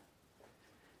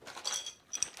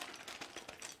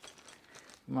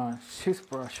 My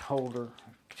toothbrush holder,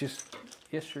 just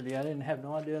yesterday I didn't have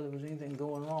no idea there was anything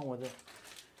going wrong with it.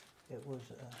 It was,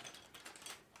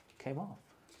 came off.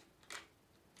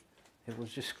 It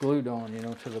was just glued on, you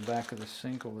know, to the back of the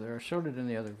sink over there. I showed it in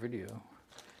the other video.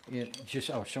 I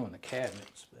was showing the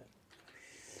cabinets, but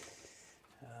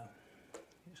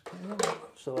it just came off.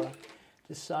 So I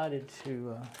decided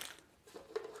to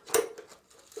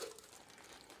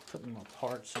put my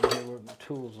parts in here where my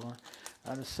tools are.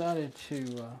 I decided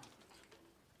to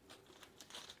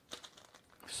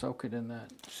soak it in that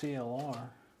CLR.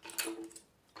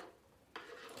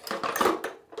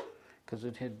 Because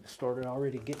it had started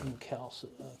already getting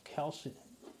calcium,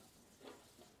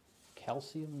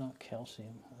 not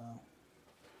calcium,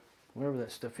 whatever that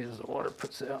stuff is the water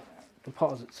puts out,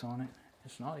 deposits on it.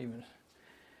 It's not even,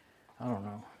 I don't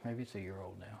know, maybe it's a year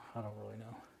old now, I don't really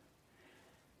know.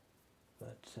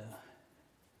 But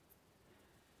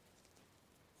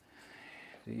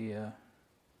I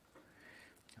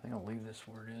think I'll leave this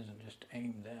where it is and just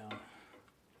aim down.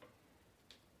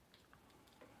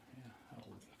 Yeah, I'll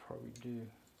probably do.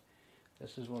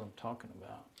 This is what I'm talking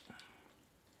about.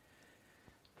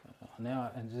 Now,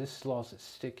 and this loss is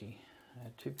sticky. I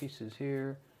had 2 pieces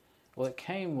here. Well, it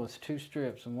came with 2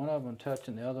 strips, and one of them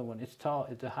touching the other one. It's tall.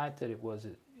 At the height that it was,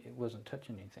 it wasn't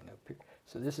touching anything up here.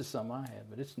 So this is something I had,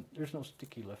 but there's no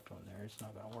sticky left on there. It's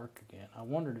not going to work again. I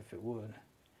wondered if it would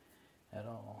at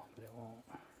all, but it won't.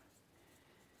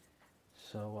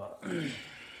 So,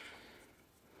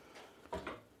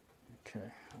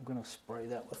 okay, I'm going to spray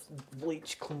that with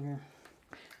bleach cleaner.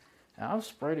 Now, I've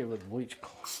sprayed it with bleach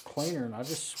cleaner, and I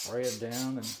just spray it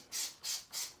down, and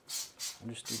I'll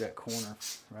just do that corner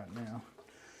right now.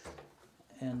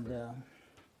 And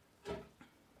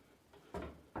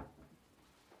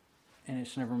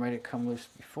it's never made it come loose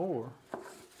before,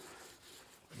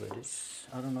 but it's,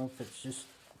 I don't know if it's just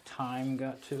time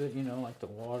got to it, you know, like the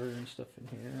water and stuff in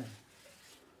here.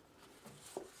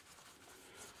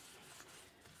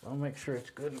 I'll make sure it's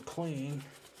good and clean,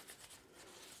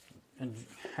 and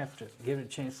have to give it a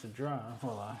chance to dry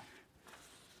while I,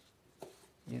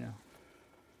 you know.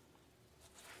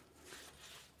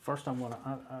 First I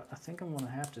think I'm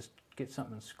gonna have to get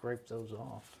something and scrape those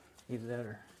off. Either that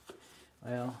or,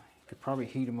 well, you could probably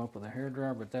heat them up with a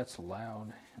hairdryer, but that's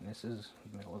loud, and this is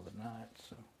the middle of the night,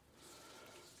 so.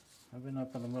 I've been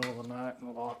up in the middle of the night a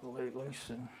lot lately,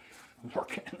 so I'm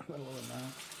working in the middle of the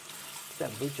night. Get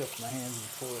that bleach off my hands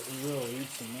before it really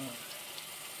eats them up.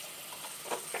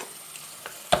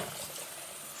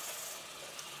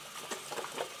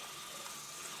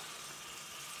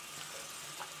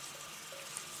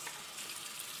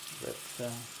 But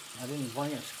I didn't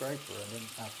bring a scraper.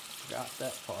 I forgot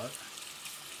that part.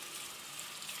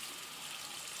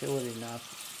 Utility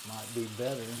knife might be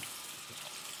better.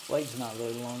 Blade's not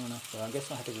really long enough, but I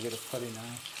guess I'll have to get a putty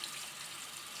knife.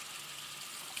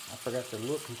 I forgot to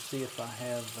look and see if I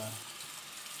have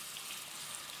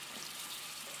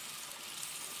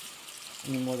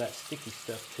any more of that sticky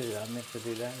stuff too. I meant to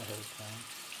do that ahead of time.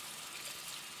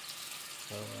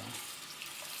 So,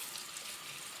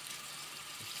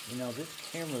 you know, this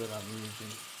camera that I'm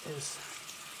using is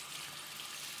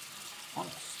on a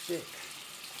stick.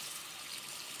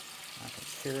 I can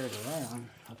carry it around.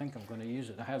 I think I'm going to use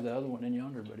it. I have the other one in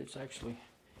yonder, but it's actually,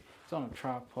 it's on a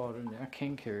tripod, and I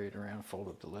can carry it around, fold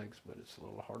up the legs, but it's a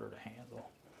little harder to handle.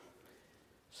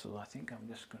 So I think I'm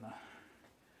just going to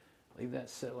leave that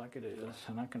set like it is,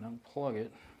 and I can unplug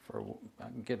it for, I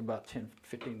can get about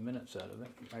 10-15 minutes out of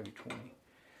it, maybe 20.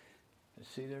 And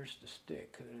see, there's the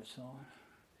stick that it's on.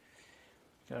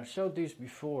 I showed these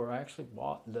before. I actually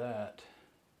bought that,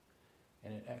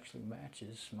 and it actually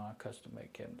matches my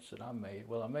custom-made cabinets that I made.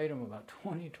 Well, I made them about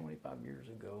 20-25 years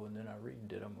ago, and then I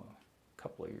redid them a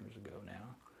couple of years ago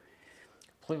now.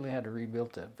 Completely had to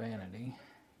rebuild that vanity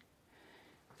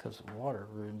because the water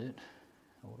ruined it.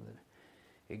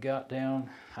 It got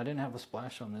down, I didn't have a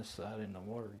splash on this side, and the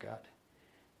water got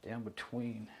down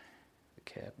between the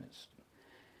cabinets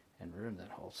and ruined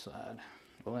that whole side.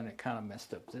 Well, then it kind of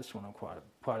messed up this one quite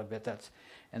a bit.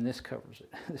 And this covers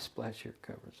it. This splash here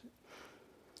covers it.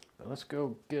 But let's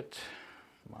go get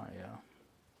my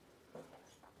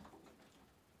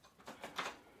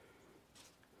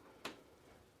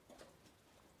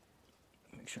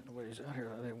make sure nobody's out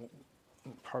here. They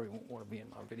probably won't want to be in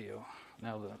my video.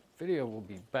 Now the video will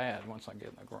be bad once I get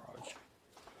in the garage.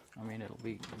 I mean, it'll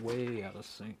be way out of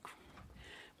sync.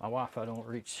 My Wi-Fi don't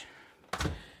reach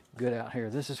good out here.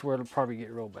 This is where it'll probably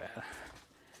get real bad.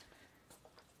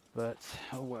 But,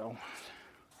 oh well.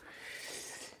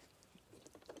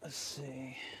 Let's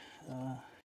see.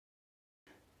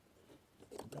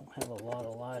 Don't have a lot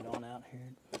of light on out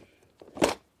here.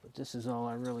 But this is all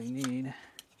I really need.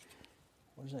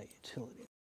 Where's that utility?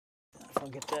 If I'll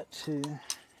get that too.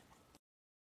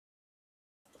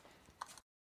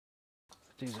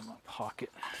 Put these in my pocket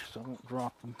so I won't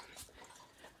drop them.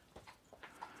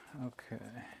 Okay.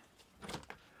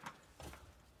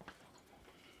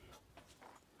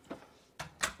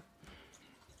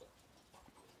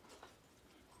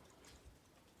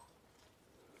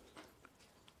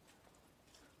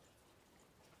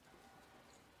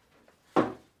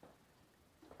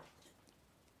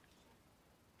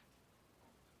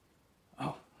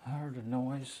 Oh, I heard a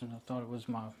noise and I thought it was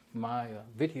my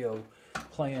video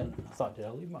playing. I thought, did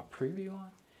I leave my preview on?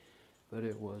 But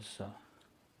it was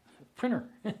printer.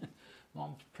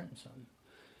 Mom's printing something.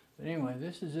 But anyway,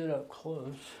 this is it up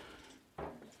close.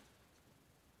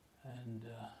 And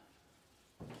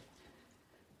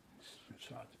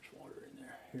sorry, there's water in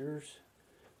there. Here's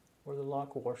where the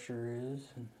lock washer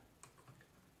is, and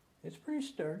it's pretty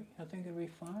sturdy. I think it'll be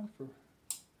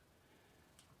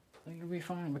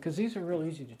fine because these are real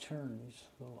easy to turn, these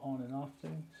little on and off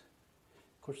things.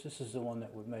 Of course, this is the one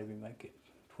that would maybe make it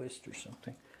twist or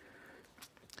something.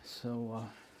 So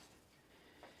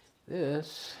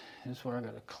this is where I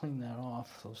got to clean that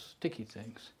off, those sticky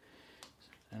things.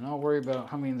 And I'll worry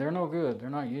about, I mean, they're no good, they're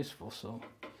not useful, so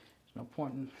there's no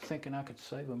point in thinking I could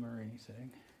save them or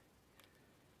anything.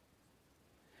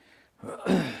 If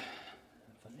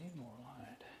I need more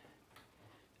light,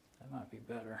 that might be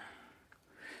better.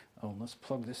 Oh, let's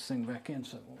plug this thing back in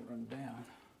so it won't run down.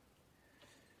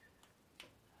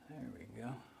 There we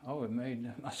go. Oh, it made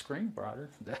my screen brighter.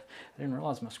 I didn't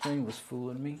realize my screen was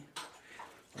fooling me.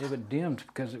 It was dimmed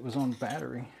because it was on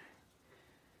battery.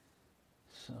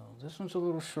 So this one's a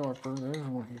little sharper. There's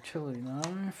one utility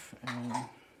knife, and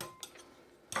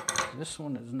this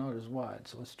one is not as wide,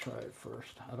 so let's try it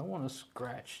first. I don't want to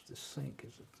scratch the sink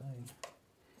is the thing.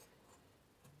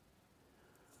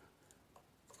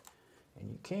 And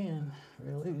you can,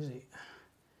 real easy.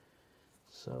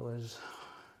 So it's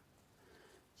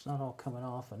not all coming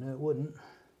off. I knew it wouldn't.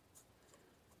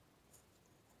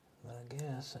 But I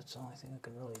guess that's the only thing I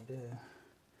can really do.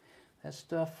 That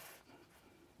stuff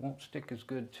won't stick as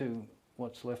good to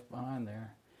what's left behind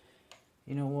there.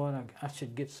 You know what? I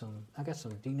should get some, I got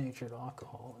some denatured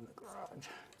alcohol in the garage.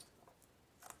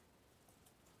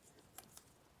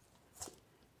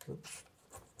 Oops.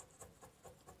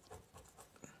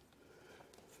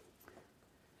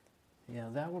 Yeah,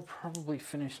 that would probably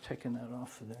finish taking that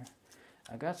off of there.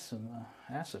 I got some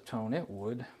acetone, it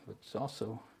would, but it's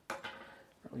also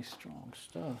really strong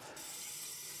stuff.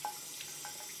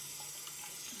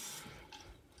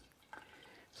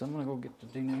 So I'm going to go get the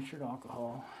denatured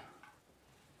alcohol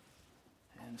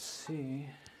and see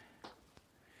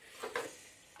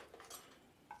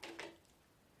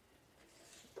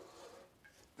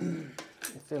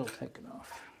if it'll take it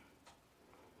off.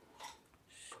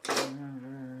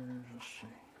 Let's see.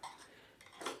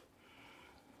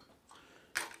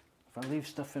 If I leave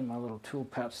stuff in my little tool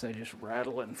pouch, they just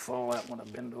rattle and fall out when I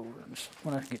bend over and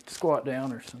when I get to squat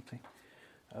down or something.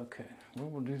 Okay, well,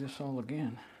 we'll do this all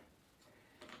again.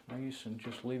 No use in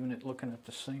just leaving it looking at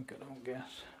the sink, I don't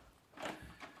guess.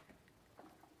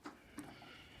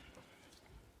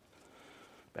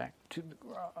 Back to the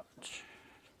garage.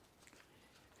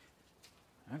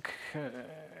 Okay.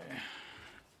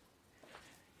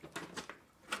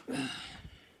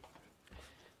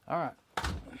 All right,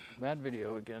 bad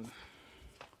video again,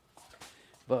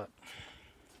 but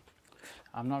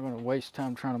I'm not going to waste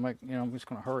time trying to make, you know, I'm just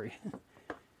going to hurry.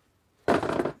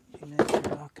 Denatured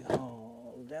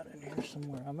alcohol down in here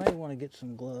somewhere. I may want to get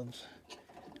some gloves.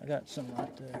 I got some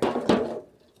right there.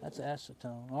 That's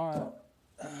acetone. All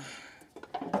right.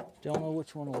 Don't know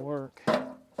which one will work. I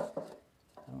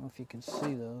don't know if you can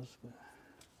see those, but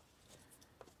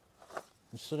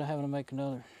instead of having to make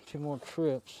another 2 more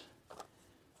trips,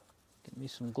 get me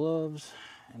some gloves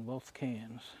and both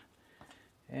cans.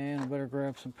 And I better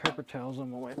grab some paper towels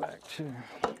on my way back too.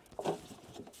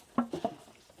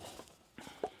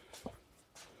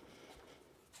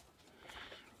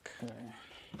 Okay.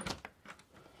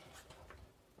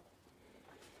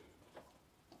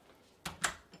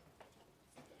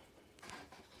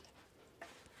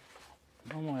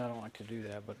 Normally I don't like to do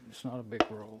that, but it's not a big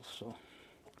roll, so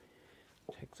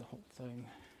take the whole thing.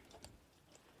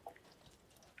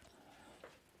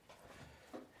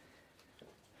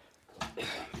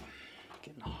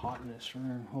 Getting hot in this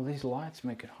room. Well, these lights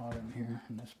make it hot in here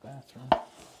in this bathroom.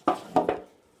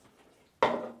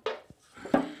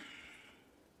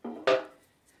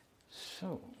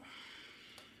 So,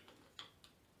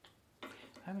 I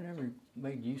haven't ever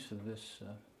made use of this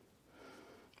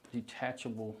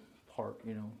detachable part,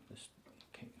 you know, this,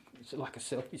 it's like a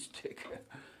selfie stick.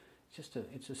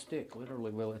 It's a stick,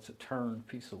 literally. Well, it's a turned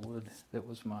piece of wood that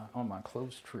was on my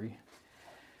clothes tree.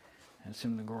 And it's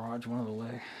in the garage. One of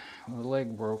the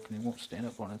leg broke and it won't stand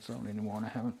up on its own anymore, and I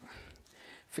haven't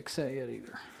fixed that yet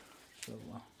either. So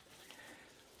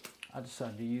I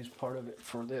decided to use part of it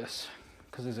for this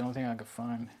because it's the only thing I could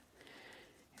find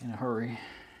in a hurry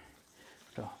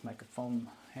to make a foam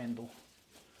handle.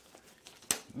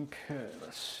 Okay,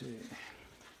 let's see.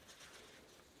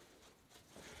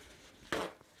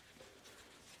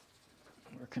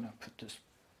 Where can I put this?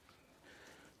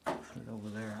 Put it over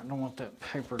there. I don't want that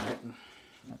paper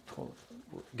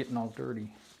getting all dirty.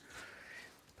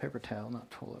 Paper towel, not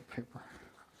toilet paper.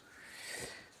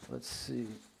 Let's see.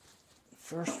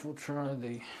 First, we'll try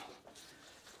the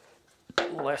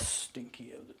less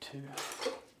stinky of the two.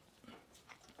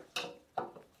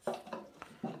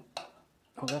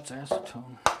 Oh, that's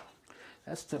acetone.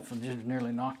 That stuff will just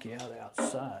nearly knock you out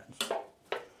outside.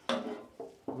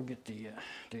 We'll get the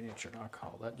denatured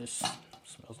alcohol. That just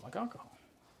smells like alcohol.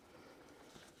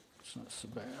 It's not so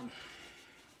bad.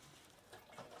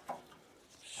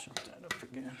 Shut that up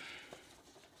again.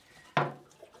 Let's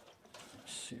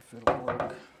see if it'll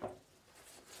work.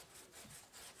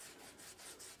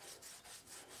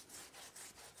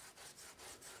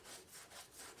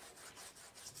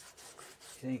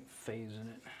 It ain't phasing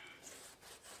it.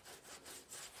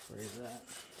 Freeze that.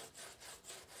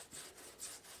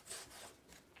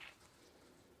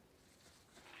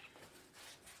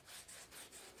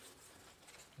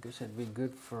 I guess it'd be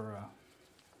good for,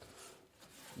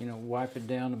 you know, wipe it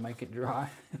down to make it dry.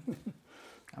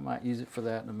 I might use it for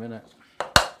that in a minute.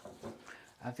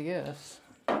 I guess.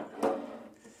 Put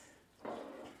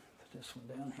this one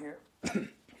down here.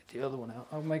 Get the other one out.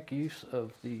 I'll make use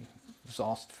of the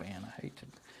exhaust fan. I hate to.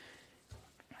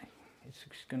 It's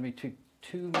going to be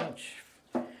too much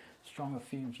strong of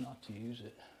fumes not to use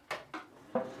it.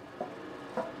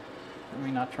 I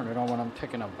mean, I turn it on when I'm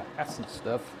taking a bath and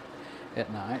stuff at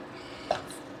night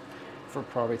for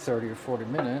probably 30 or 40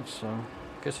 minutes, so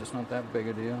I guess it's not that big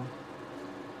a deal.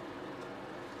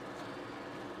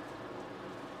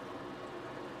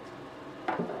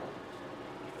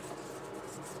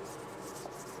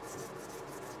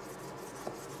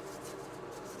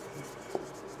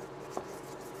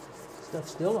 Stuff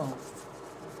still don't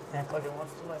act like it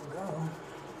wants to let go.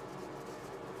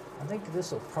 I think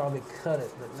this will probably cut it,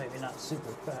 but maybe not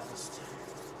super fast.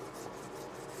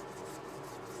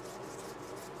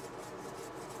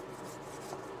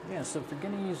 Yeah, so if you're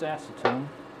going to use acetone,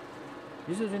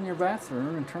 use it in your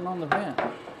bathroom and turn on the vent.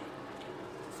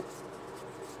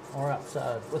 Or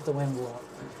outside with the wind blowing.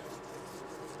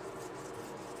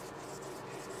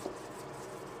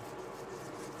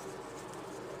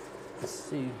 Let's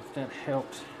see if that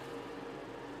helped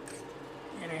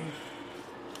any.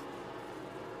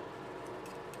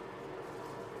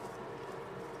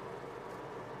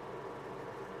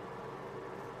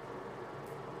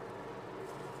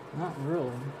 Not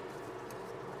really.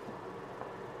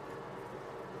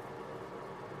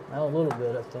 Well, a little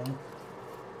bit, I think.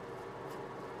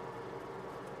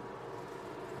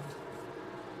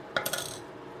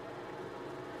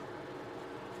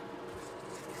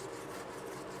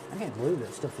 I can't believe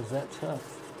that stuff is that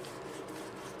tough.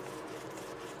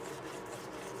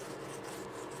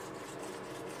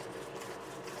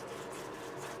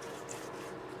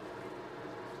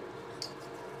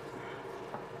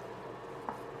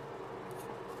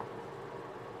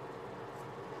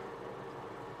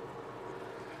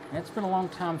 It's been a long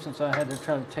time since I had to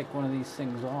try to take one of these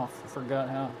things off. I forgot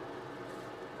how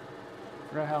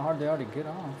hard they are to get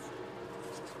off.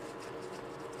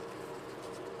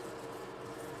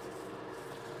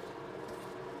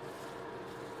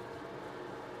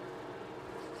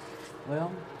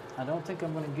 Well, I don't think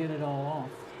I'm going to get it all off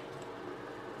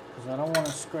because I don't want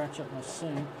to scratch up my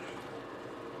sink.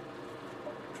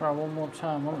 Try one more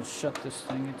time. I'm going to shut this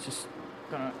thing. It's just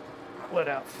going to let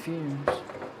out fumes.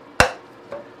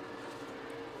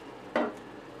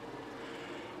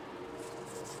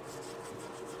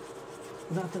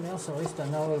 Nothing else, at least I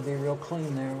know it'll be real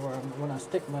clean there when I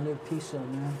stick my new piece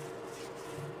on there.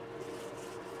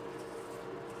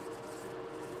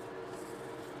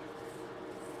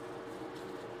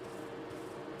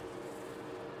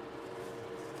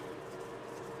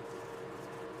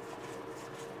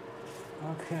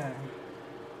 Okay.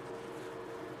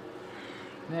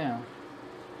 Now,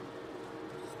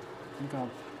 I think I'll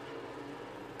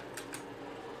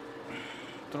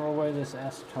throw away this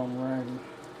acetone rag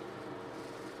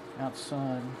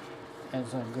outside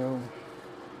as I go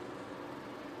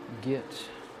get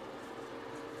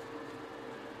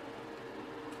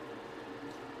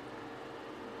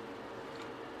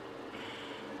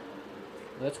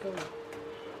let's go.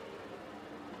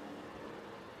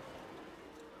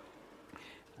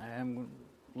 I am going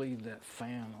to leave that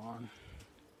fan on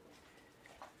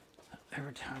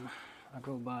every time I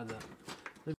go by the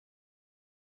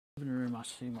living room. I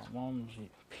see my mom's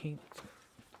pink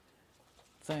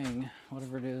thing,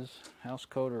 whatever it is, house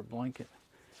coat or blanket.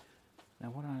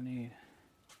 Now what do I need?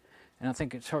 And I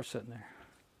think it's her sitting there.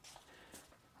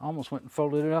 I almost went and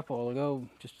folded it up a while ago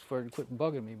just for her to quit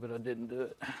bugging me, but I didn't do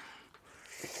it.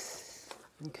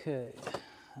 Okay.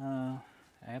 I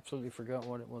absolutely forgot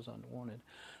what it was I wanted.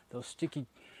 Those sticky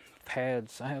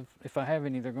pads. If I have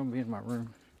any, they're going to be in my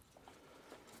room.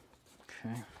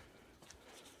 Okay.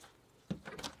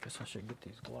 Guess I should get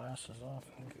these glasses off,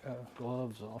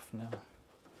 gloves off now.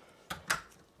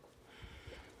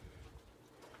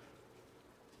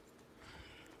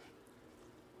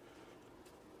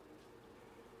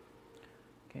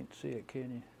 see it,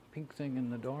 can you? Pink thing in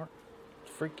the dark.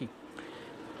 It's freaky.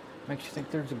 Makes you think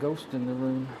there's a ghost in the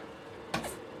room.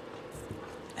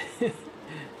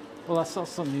 Well, I saw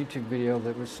some YouTube video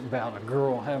that was about a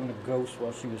girl having a ghost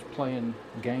while she was playing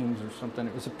games or something.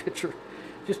 It was a picture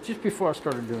just before I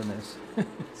started doing this.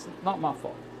 It's not my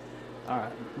fault. All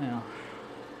right, now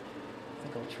I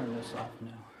think I'll turn this off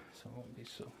now so it won't be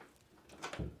so.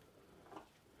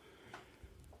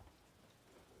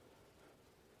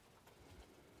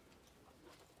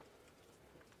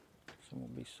 So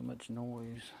won't be so much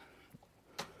noise.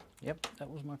 Yep, that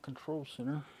was my control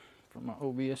center for my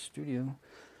OBS studio.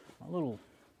 My little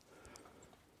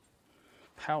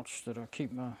pouch that I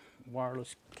keep my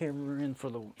wireless camera in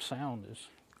for the sound is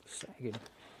sagging.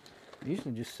 I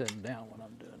usually just set it down when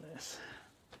I'm doing this.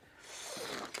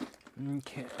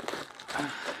 Okay.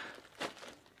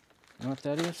 You know what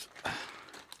that is?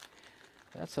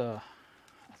 That's a,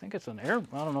 I think it's an I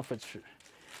don't know if it's,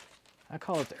 I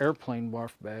call it the airplane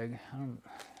barf bag.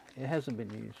 It hasn't been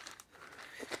used.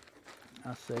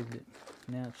 I saved it.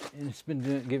 Now it's been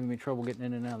giving me trouble getting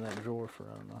in and out of that drawer for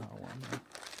I don't know how long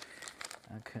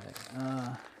now. Okay,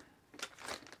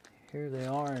 here they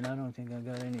are, and I don't think I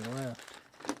got any left.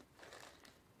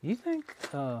 You think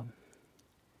a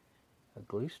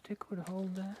glue stick would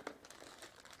hold that?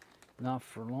 Not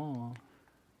for long.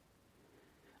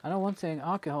 I know one thing,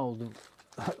 alcohol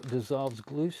dissolves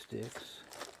glue sticks.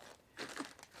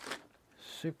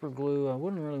 Super glue, I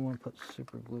wouldn't really want to put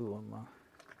super glue on my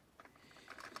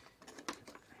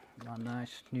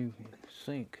nice new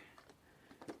sink.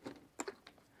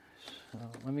 So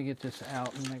let me get this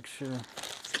out and make sure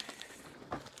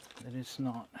that it's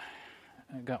not,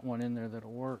 I got one in there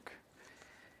that'll work.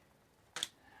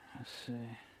 Let's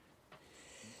see.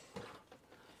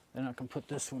 Then I can put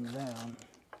this one down.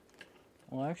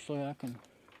 Well, actually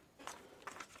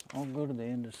I'll go to the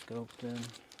endoscope then.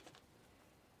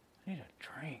 I need a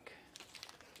drink.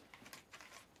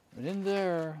 But in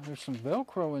there, there's some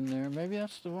Velcro in there. Maybe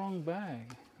that's the wrong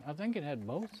bag. I think it had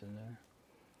both in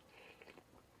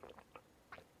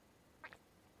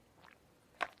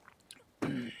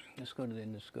there. Let's go to the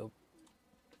endoscope.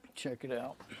 Check it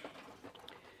out.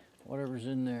 Whatever's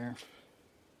in there.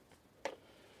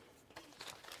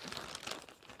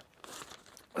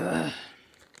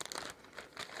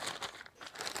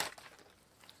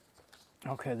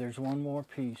 Okay, there's one more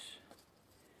piece.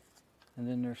 And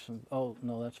then there's some, oh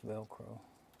no, that's Velcro.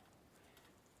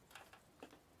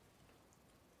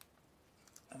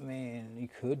 I mean, you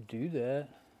could do that.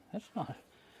 That's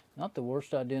not the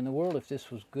worst idea in the world if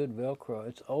this was good Velcro.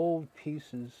 It's old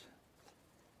pieces.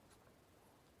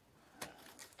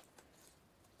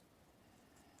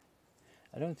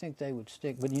 I don't think they would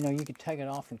stick, but you know, you could take it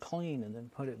off and clean and then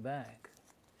put it back.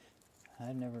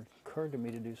 It never occurred to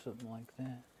me to do something like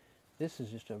that. This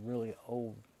is just a really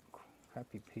old,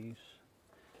 crappy piece.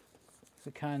 It's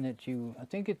the kind that you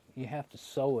have to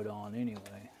sew it on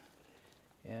anyway.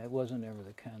 Yeah, it wasn't ever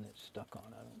the kind that stuck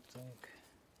on, I don't think.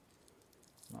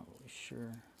 Not really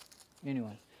sure.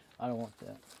 Anyway, I don't want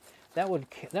that.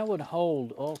 That would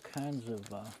hold all kinds of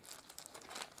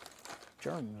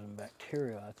germs and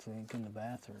bacteria, I think, in the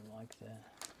bathroom like that.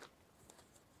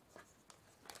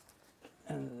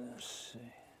 And let's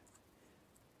see.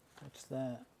 What's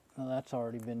that? Oh, that's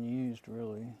already been used,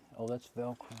 really. Oh, that's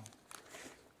Velcro.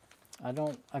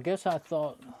 I guess I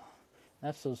thought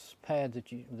that's those pads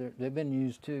that they've been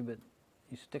used too, but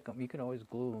you stick them, you can always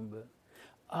glue them, but,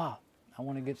 I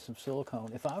want to get some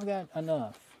silicone. If I've got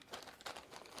enough,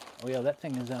 oh yeah, that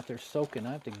thing is out there soaking.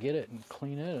 I have to get it and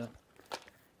clean it up.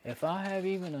 If I have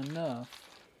even enough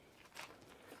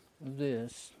of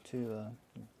this to,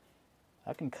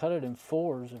 I can cut it in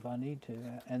 4s if I need to,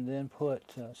 and then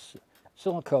put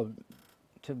silicone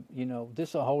to, you know,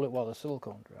 this will hold it while the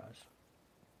silicone dries.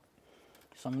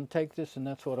 So I'm going to take this and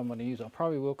that's what I'm going to use. I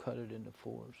probably will cut it into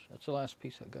 4s. That's the last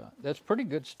piece I got. That's pretty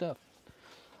good stuff.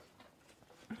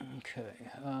 Okay,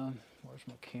 where's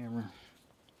my camera?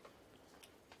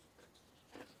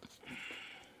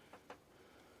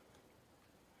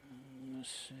 Let's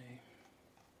see.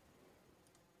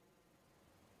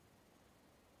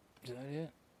 Is that it?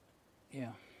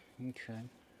 Yeah, okay.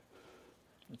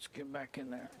 Let's get back in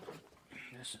there.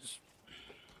 This is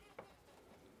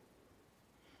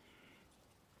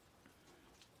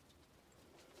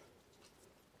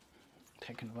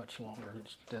taking much longer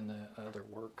than the other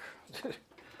work.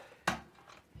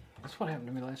 That's what happened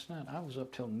to me last night. I was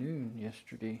up till noon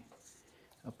yesterday,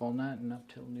 up all night and up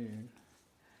till noon,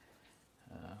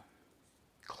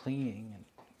 cleaning and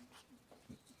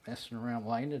messing around.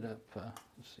 Well, I ended up,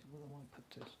 let's see, where do I want to put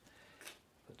this?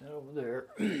 Put that over there.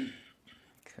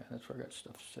 Okay, that's where I got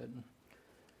stuff sitting.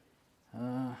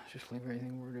 Just leave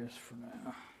everything where it is for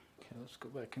now. Okay, let's go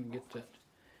back and get that.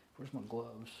 Where's my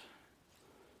gloves?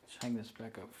 Let's hang this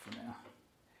back up for now.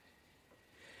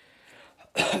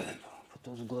 Put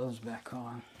those gloves back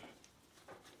on.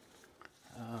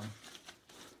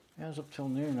 It was up till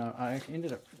noon. I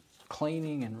ended up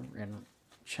cleaning and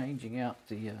changing out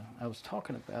the, I was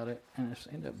talking about it and I just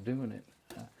ended up doing it.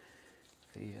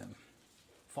 The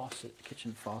faucet,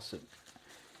 kitchen faucet.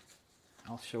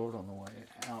 I'll show it on the way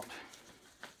out.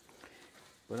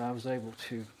 But I was able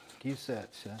to use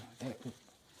that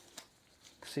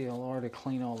CLR to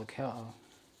clean all the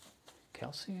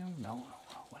calcium? No,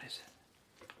 what is it?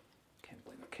 Can't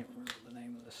believe I can't remember the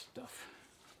name of this stuff.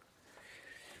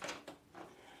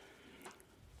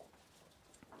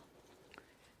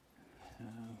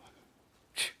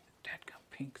 That got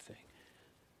pink thing.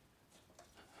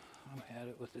 I'm at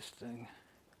it with this thing.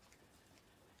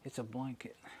 It's a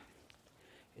blanket.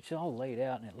 It's all laid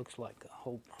out and it looks like a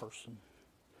whole person.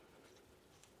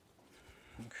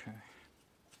 Okay.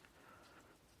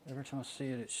 Every time I see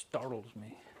it, it startles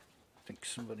me. I think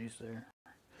somebody's there.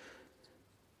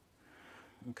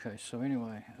 Okay, so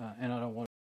anyway, and I don't want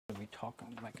to be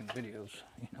talking, making videos,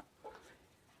 you know.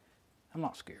 I'm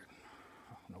not scared.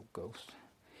 No ghost.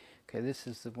 Okay, this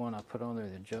is the one I put on there,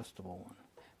 the adjustable one.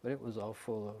 But it was all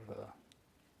full of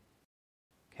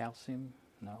calcium,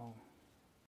 no.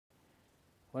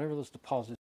 Whatever those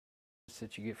deposits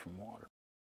that you get from water.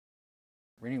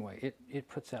 Anyway, it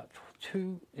puts out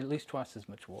at least twice as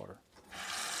much water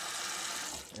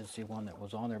as the one that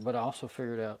was on there. But I also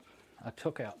figured out, I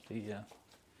took out the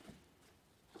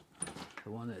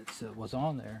one that was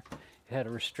on there. It had a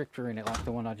restrictor in it, like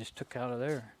the one I just took out of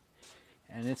there,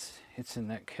 and it's in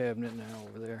that cabinet now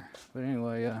over there. But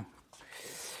anyway, I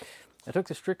took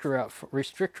the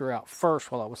restrictor out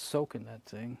first while I was soaking that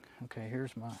thing. Okay,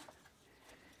 here's my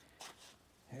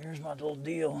little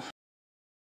deal.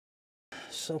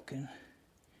 Soaking.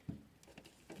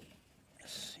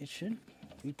 It should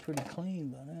be pretty clean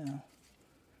by now.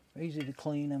 Easy to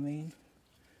clean, I mean.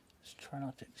 Just try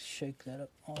not to shake that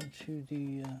up onto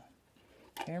the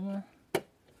camera.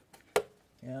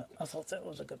 Yeah, I thought that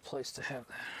was a good place to have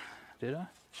that. Did I?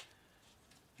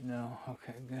 No,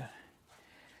 okay, good.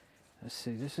 Let's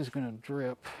see, this is gonna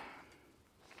drip.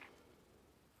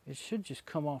 It should just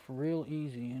come off real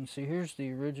easy. And see, here's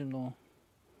the original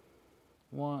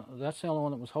one. That's the only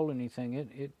one that was holding anything.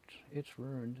 It's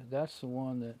ruined. That's the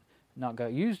one that not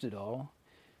got used at all.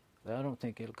 But I don't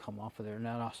think it'll come off of there.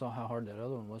 Now I saw how hard that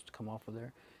other one was to come off of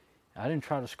there. I didn't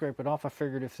try to scrape it off. I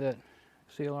figured if that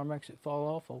CLR makes it fall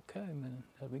off, okay, man,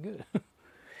 that'd be good.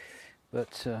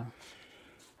 But I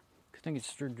think it's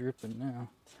still dripping now.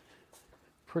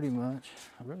 Pretty much.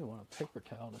 I really want a paper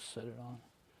towel to set it on.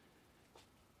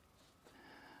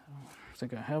 I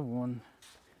think I have one.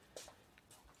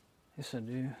 Yes, I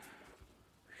do.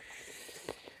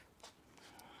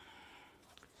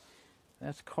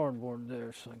 That's cardboard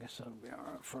there, so I guess that'll be all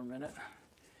right for a minute.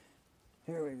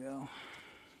 Here we go.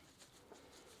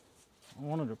 I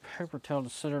wanted a paper towel to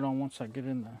set it on once I get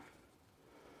in there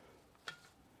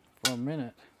for a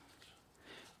minute.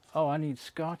 Oh, I need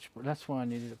Scotch. That's why I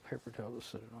needed a paper towel to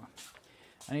set it on.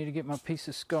 I need to get my piece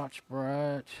of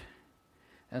Scotch-Brite.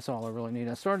 That's all I really need.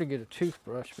 I started to get a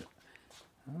toothbrush, but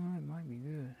it might be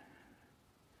good.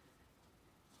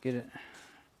 Get it.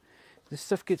 This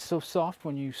stuff gets so soft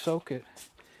when you soak it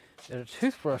that a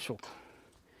toothbrush will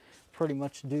pretty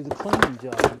much do the cleaning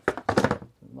job for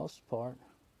the most part.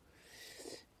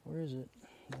 Where is it?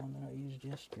 The one that I used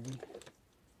yesterday.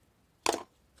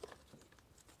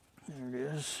 There it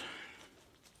is.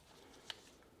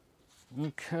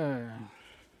 Okay.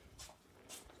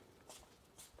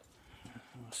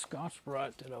 The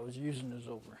Scotch-Brite that I was using is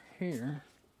over here.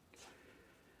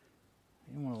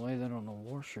 You want to lay that on the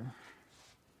washer.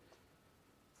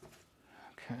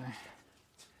 Okay.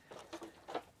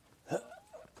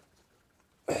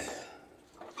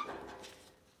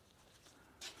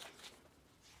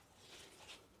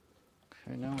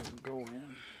 Okay, now we can go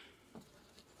in.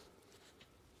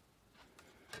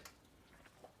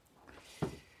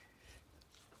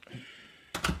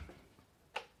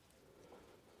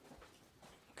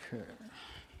 Okay.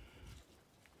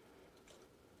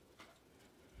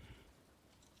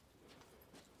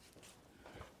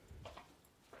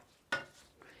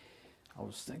 I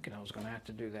was thinking I was going to have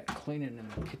to do that cleaning in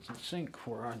the kitchen sink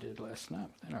where I did last night.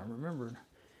 Then I remembered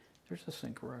there's a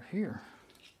sink right here.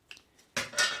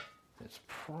 It's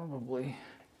probably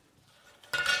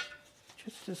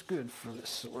just as good for this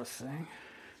sort of thing.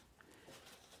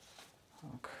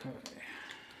 Okay.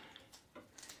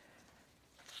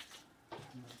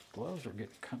 Gloves are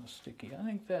getting kind of sticky. I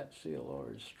think that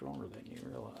CLR is stronger than you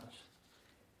realize.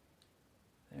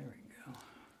 There we go.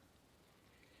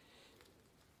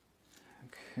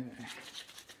 Okay.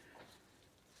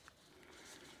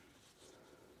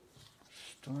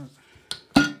 Start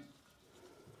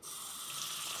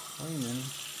cleaning.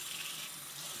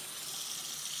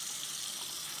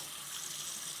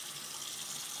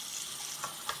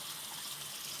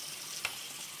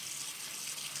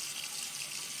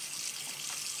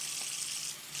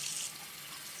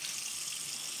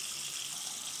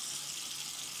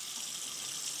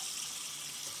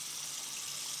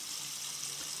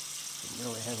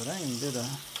 Really have it aimed, did I?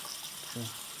 So,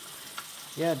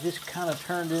 yeah, it just kind of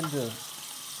turned into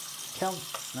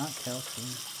not calcium,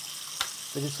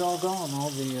 but it's all gone. All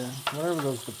the whatever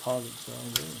those deposits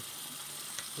are,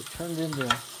 it turned into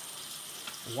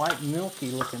white,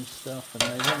 milky looking stuff, and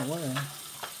they went away.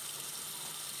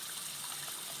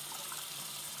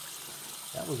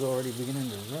 That was already beginning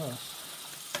to rust.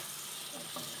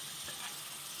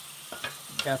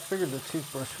 Yeah, I figured the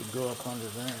toothbrush would go up under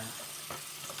there.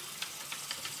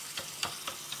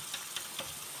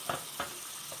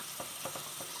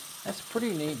 That's a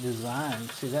pretty neat design.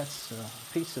 See, that's a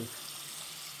piece of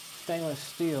stainless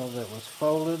steel that was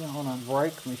folded on a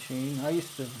brake machine. I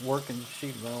used to work in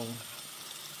sheet metal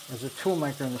as a tool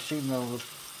maker in the sheet metal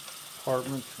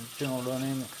department of General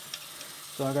Dynamics.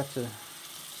 So I got to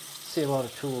see a lot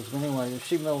of tools. But anyway, the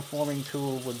sheet metal forming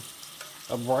tool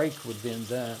a brake would bend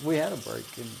that. We had a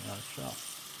brake in our shop.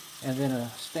 And then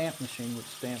a stamp machine would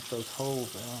stamp those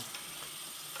holes out.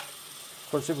 Of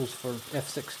course, it was for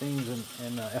F-16s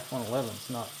and F-111s,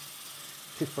 not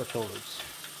toothbrush holders.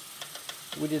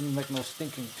 We didn't make no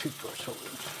stinking toothbrush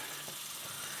holders.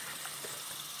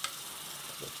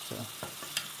 But,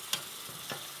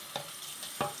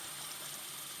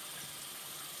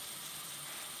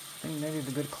 thing needed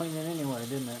a good cleaning anyway,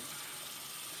 didn't it?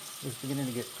 It was beginning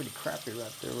to get pretty crappy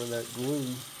right there where that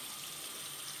glue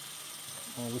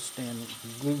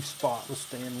glue spot was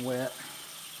staying wet.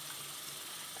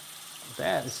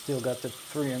 That has still got the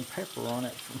 3M pepper on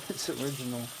it from its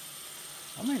original.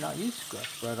 I may not use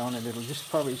scratch brite on it. It'll just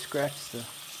probably scratch the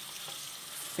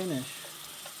finish.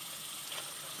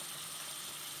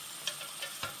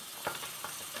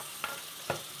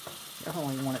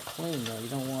 Definitely want it clean though. You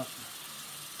don't want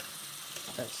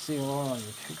that CLR on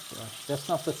your toothbrush. That's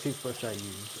not the toothbrush I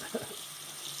use.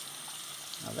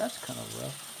 Now that's kind of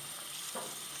rough.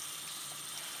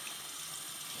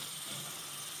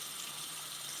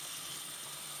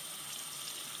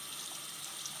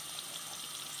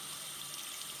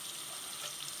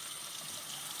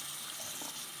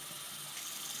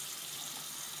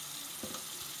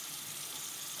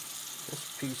 This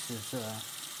piece is,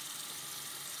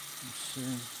 let's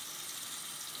see.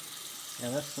 Yeah,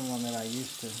 that's the one that I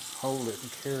used to hold it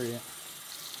and carry it.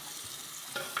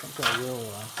 I think I will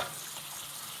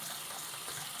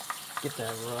get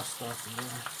that rust off of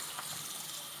there.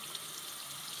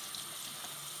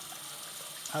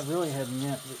 I really had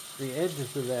meant the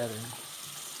edges of that are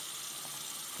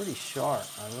pretty sharp.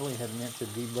 I really had meant to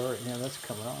deburr it. Yeah, that's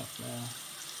coming off now.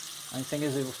 The thing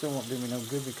is, it still won't do me no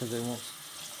good because they won't.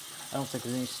 I don't think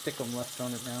there's any stickum left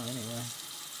on it now anyway.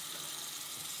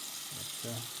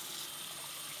 But,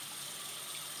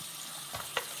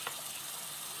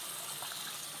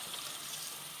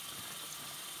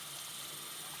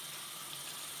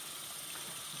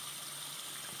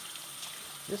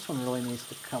 this one really needs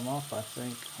to come off, I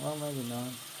think. Well, maybe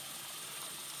not.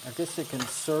 I guess it can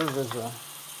serve as a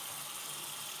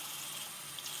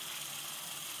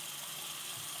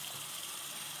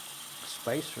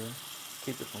spacer,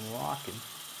 keep it from rocking.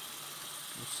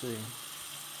 Let's see.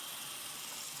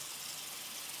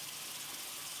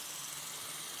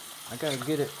 I gotta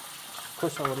get it. Of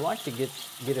course, I would like to get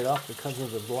it off because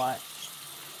of the black.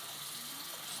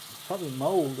 Probably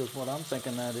mold is what I'm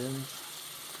thinking that is.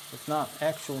 If not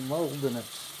actual mold, then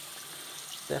it's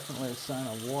definitely a sign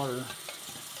of water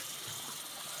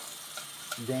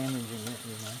damaging it,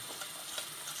 you know.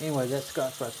 Anyway, that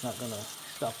Scotch Brite's not going to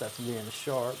stop that from being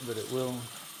sharp, but it will.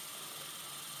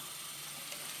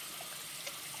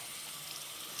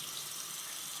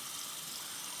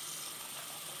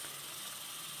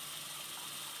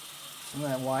 Some of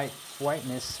that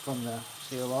whiteness from the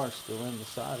CLR is still in the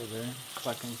side of there. If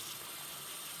I can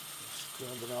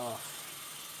scrub it off.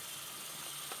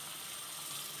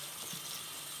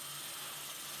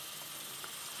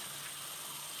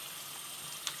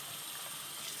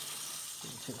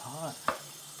 Too hot.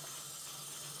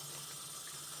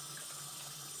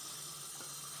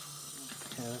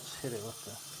 Okay, let's hit it with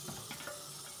the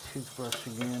toothbrush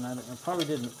again. I probably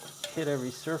didn't hit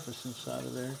every surface inside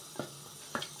of there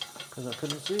because I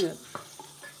couldn't see it.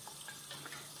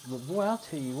 But boy, I'll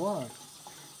tell you what.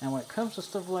 And when it comes to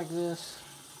stuff like this,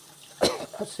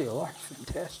 that CLR is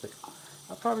fantastic.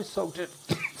 I probably soaked it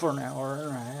for an hour and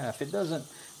a half. It doesn't,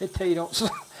 they tell you don't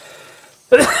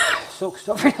soak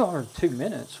stuff in 2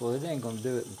 minutes. Well, it ain't going to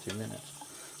do it in 2 minutes.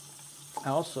 I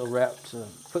also wrapped,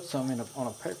 put some in on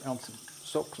a paper,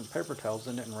 soaked some paper towels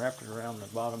in it and wrapped it around the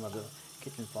bottom of the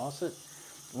kitchen faucet.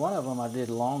 One of them I did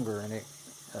longer, and it,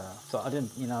 so I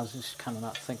didn't, you know, I was just kind of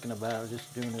not thinking about it. I was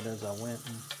just doing it as I went.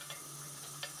 And,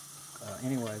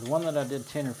 anyway, the one that I did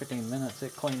 10 or 15 minutes,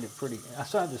 it cleaned it pretty. I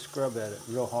started to scrub at it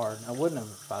real hard. I wouldn't have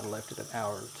if I'd left it an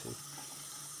hour or two.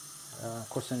 Of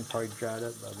course, then it probably dried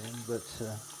up by then, but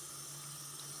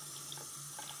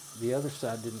the other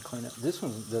side didn't clean up. This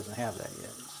one doesn't have that yet.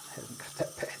 It hasn't got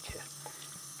that bad yet.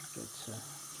 But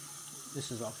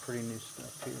this is all pretty new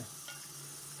stuff here.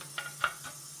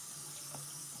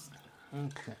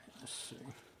 Okay, let's see.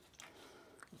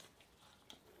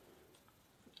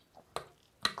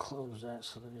 Close that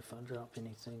so that if I drop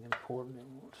anything important, it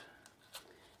won't.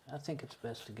 I think it's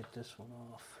best to get this one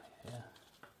off. Yeah.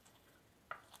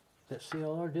 That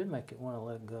CLR did make it want to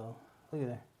let go. Look at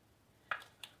that.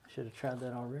 I should have tried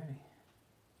that already.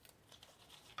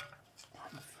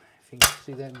 If you can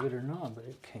see that good or not, but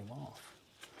it came off.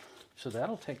 So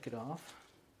that'll take it off.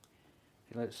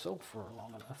 If you let it soak for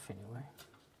long enough anyway.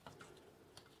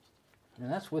 And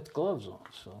that's with gloves on,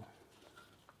 so.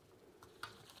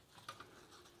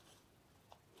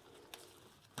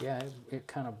 Yeah, it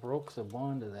kind of broke the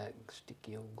bond of that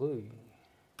sticky old glue.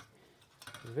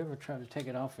 If you've ever tried to take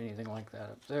it off anything like that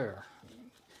up there,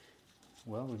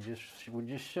 well, we just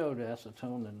showed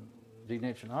acetone and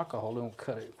denatured alcohol don't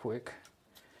cut it quick.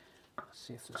 Let's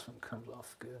see if this one comes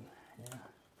off good. Yeah,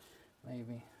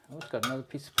 maybe. Oh, it's got another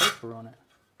piece of paper on it.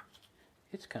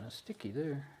 It's kind of sticky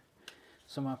there.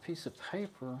 So my piece of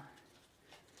paper,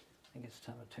 I think it's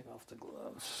time to take off the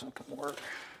gloves so it can work.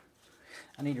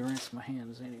 I need to rinse my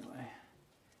hands anyway.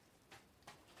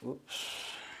 Whoops.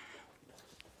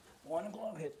 One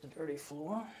glove hit the dirty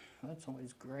floor. That's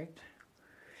always great.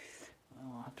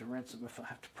 I'll have to rinse them if I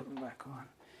have to put them back on.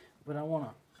 But I want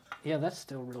to, yeah, that's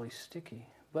still really sticky,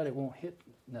 but it won't hit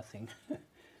nothing.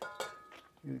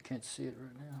 You can't see it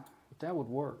right now. But that would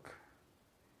work.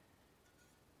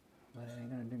 But it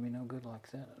ain't going to do me no good like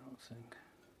that, I don't think.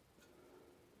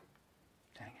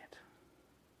 Dang it.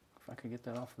 If I could get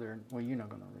that off there, well, you're not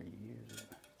going to reuse it.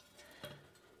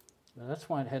 But that's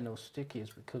why it had no sticky,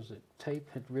 is because the tape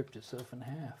had ripped itself in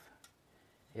half.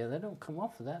 Yeah, that don't come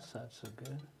off of that side so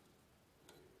good.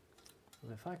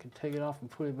 But if I could take it off and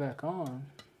put it back on,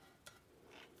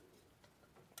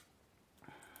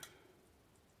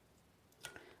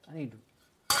 I need to,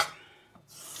 I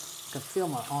can feel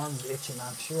my arms itching.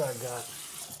 I'm sure I got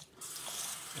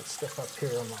that stuff up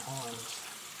here on my arms.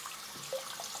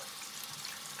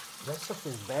 That stuff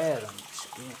is bad on your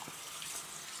skin.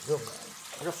 Real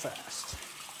bad, real fast.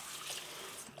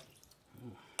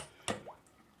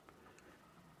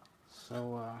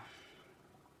 So,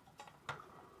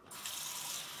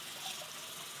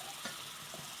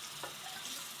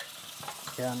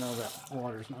 yeah, I know that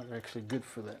water's not actually good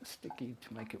for that sticky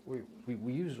to make it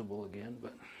reusable again,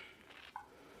 but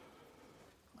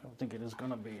I don't think it is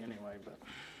going to be anyway. But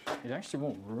it actually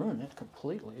won't ruin it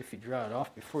completely if you dry it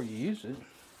off before you use it.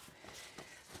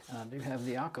 And I do have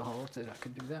the alcohol that I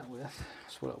could do that with.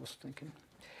 That's what I was thinking.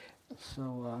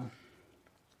 So,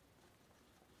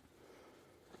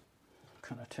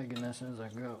 kind of taking this as I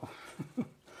go.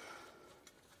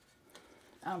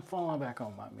 I'm falling back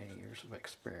on my many years of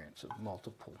experience of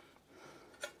multiple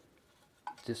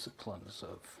disciplines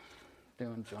of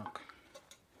doing junk.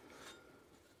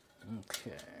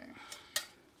 Okay.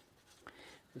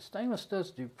 The stainless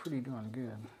does do pretty darn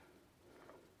good.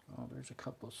 Oh, there's a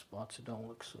couple of spots that don't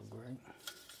look so great.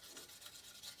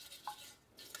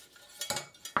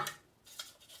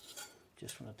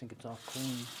 Just when I think it's all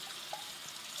clean.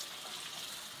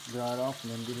 Dry it off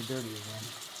and then get it dirty again.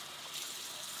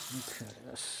 Okay,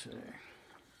 let's see.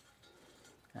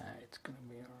 Alright, it's going to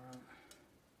be alright.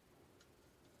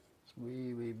 It's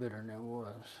way better than it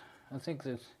was. I think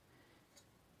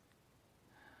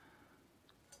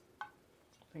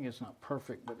it's not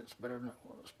perfect, but it's better than it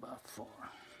was by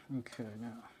far. Okay,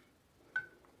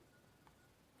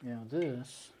 now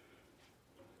this,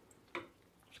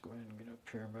 let's go ahead and get up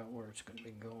here about where it's going to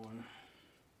be going.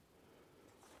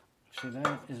 See,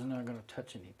 that is not going to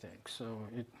touch anything, so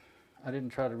I didn't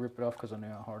try to rip it off because I knew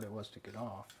how hard it was to get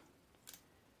off.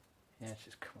 Yeah, it's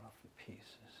just coming off in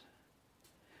pieces.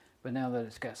 But now that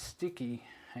it's got sticky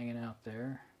hanging out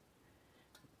there,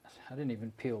 I didn't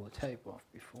even peel the tape off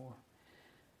before.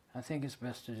 I think it's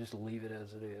best to just leave it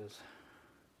as it is.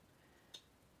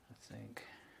 I think.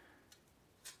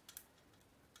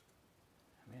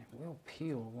 I mean, we'll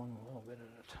peel one a little bit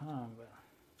at a time, but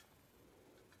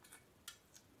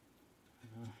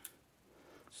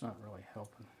it's not really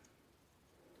helping.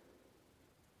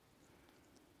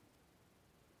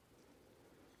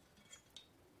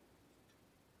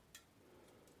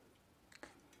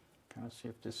 Kind of see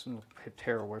if this will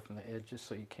tear away from the edge, just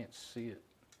so you can't see it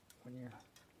when you're.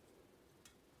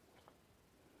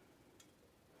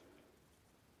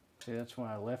 See, that's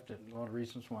why I left it. A lot of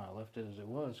reasons why I left it as it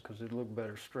was, because it looked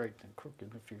better straight than crooked.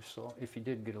 If you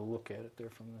did get a look at it there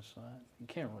from this side, you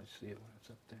can't really see it when it's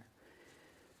up there.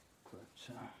 But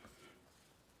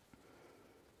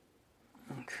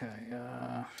okay,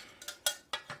 I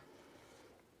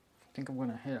think I'm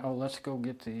gonna hit. Oh, let's go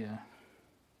get the.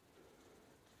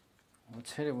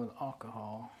 Let's hit it with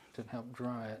alcohol to help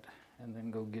dry it, and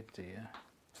then go get the.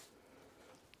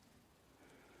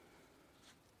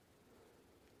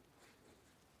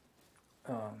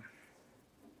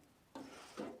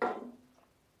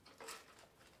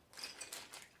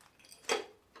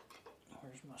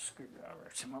 Where's my screwdriver?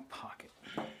 It's in my pocket.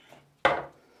 I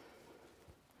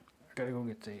gotta go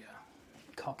get the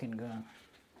caulking gun.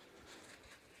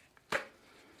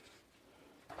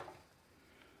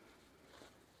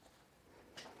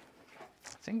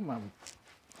 I think my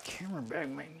camera bag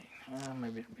maybe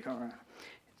it'll be all right.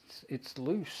 It's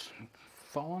loose,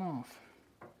 falling off.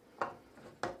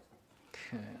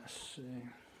 Okay, let's see.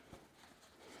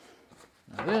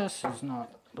 Now this is not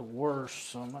the worst,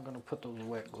 so I'm not going to put those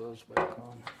wet gloves back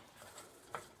on.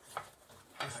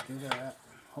 Let's do that.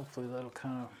 Hopefully that'll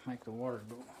kind of make the water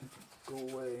go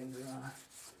away and dry.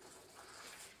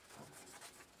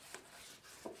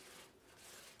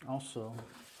 Also,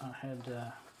 I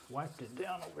had wiped it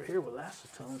down over here with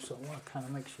acetone, so I want to kind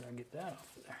of make sure I get that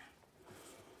off of there.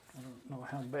 I don't know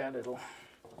how bad it'll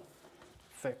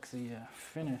affect the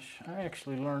finish. I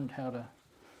actually learned how to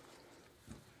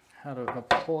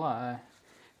apply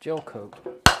gel coat.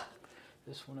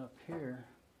 This one up here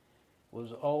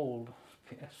was old,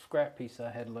 a scrap piece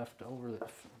I had left over that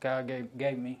the guy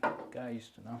gave me. Guy I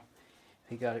used to know.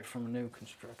 He got it from a new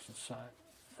construction site.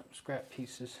 Scrap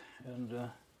pieces and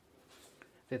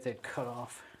that they'd cut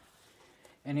off.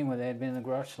 Anyway, they had been in the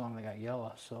garage so long they got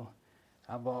yellow, so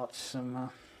I bought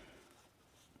some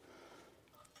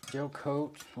gel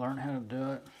coat, learned how to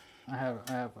do it. I have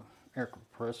an air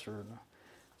compressor and a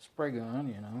spray gun,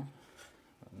 you know.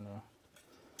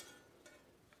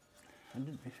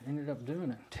 And I ended up doing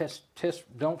it. Test.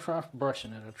 Don't try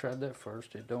brushing it. I tried that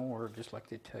first. It don't work, just like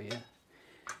they tell you.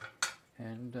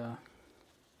 And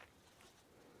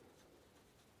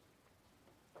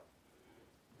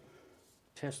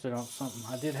tested on something.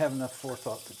 I did have enough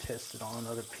forethought to test it on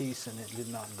another piece, and it did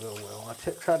not go well. I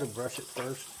tried to brush it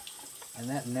first, and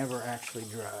that never actually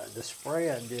dried. The spray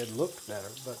I did looked better,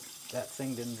 but that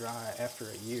thing didn't dry after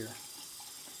a year.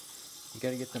 You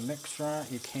got to get the mix right.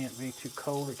 You can't be too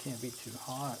cold. It can't be too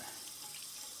hot.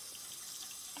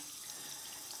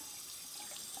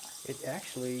 It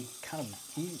actually kind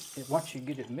of, once you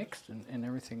get it mixed and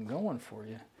everything going for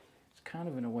you, it's kind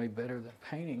of in a way better than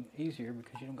painting, easier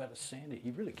because you don't got to sand it.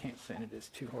 You really can't sand it. It's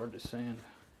too hard to sand.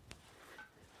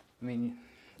 I mean,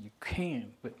 you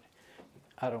can, but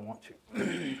I don't want to.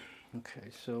 Okay,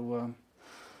 so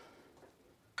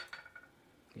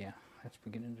yeah, that's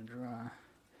beginning to dry.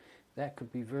 That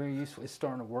could be very useful. It's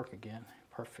starting to work again.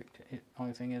 Perfect.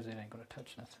 Only thing is, it ain't going to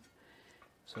touch nothing.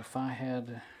 So if I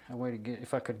had a way to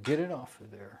if I could get it off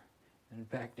of there and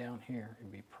back down here,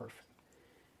 it'd be perfect.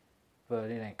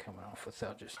 But it ain't coming off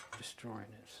without just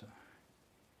destroying it. So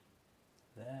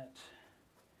that,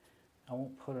 I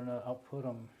won't put enough. I'll put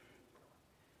them.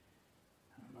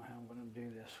 I don't know how I'm going to do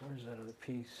this. Where's that other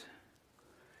piece?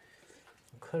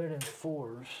 I'll cut it in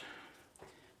fours.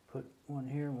 Put one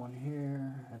here,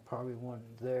 and probably one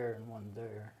there and one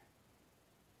there.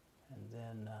 And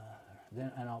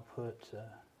then I'll put,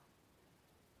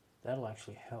 that'll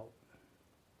actually help,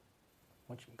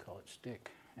 what you can call it,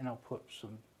 stick. And I'll put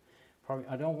some, probably,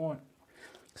 I don't want,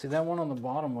 see that one on the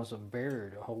bottom was a barrier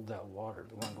to hold that water,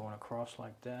 the one going across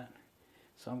like that.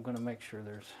 So I'm going to make sure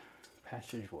there's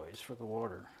passageways for the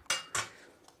water.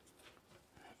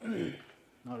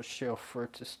 Not a shelf for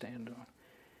it to stand on.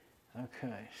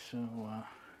 Okay, so,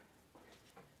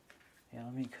 yeah,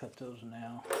 let me cut those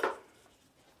now.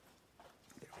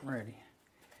 Get them ready.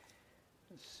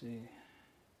 Let's see.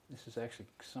 This is actually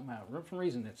somehow, for some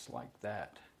reason it's like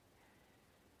that.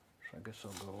 So I guess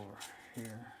I'll go over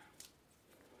here.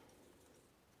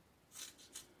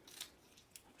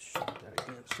 Shoot that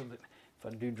against so that if I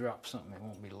do drop something, it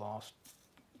won't be lost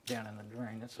down in the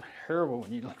drain. That's terrible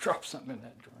when you drop something in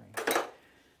that drain.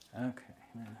 Okay,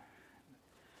 now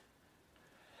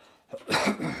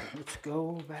let's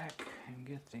go back and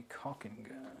get the caulking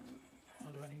gun.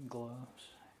 Oh, do I need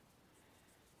gloves?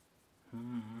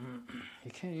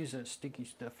 You can't use that sticky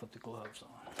stuff with the gloves on.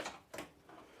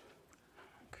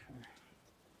 Okay.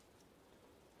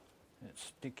 That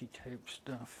sticky tape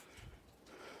stuff.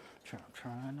 Try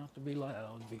not to be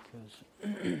loud because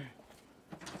it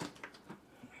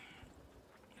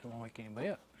don't wake anybody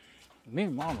up. Me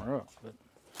and Mom are up, but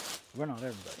we're not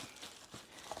everybody.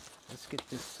 Let's get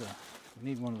this, we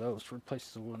need one of those to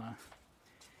replace the one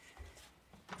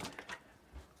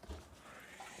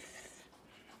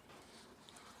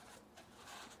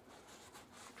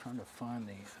trying to find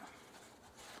the,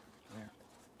 there.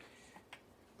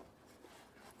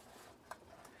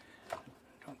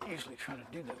 Don't usually try to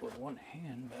do that with one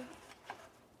hand, but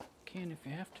can if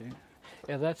you have to.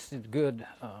 Yeah, that's the good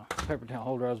paper towel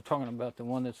holder. I was talking about the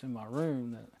one that's in my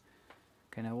room. That,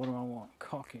 okay, now what do I want?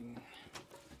 Caulking.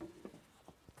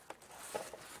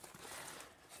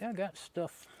 See, I got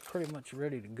stuff pretty much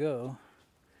ready to go.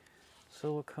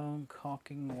 Silicone,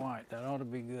 caulking, white. That ought to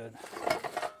be good.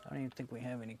 I don't even think we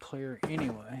have any clear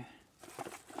anyway.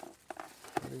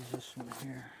 What is this one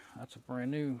here? That's a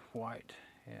brand new white.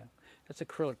 Yeah, that's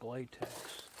acrylic latex.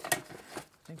 I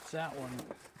think that one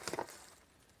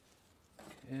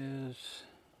is,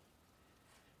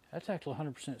 that's actually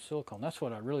 100% silicone. That's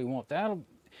what I really want. That'll,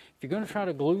 if you're going to try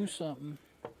to glue something,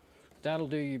 that'll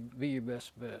be your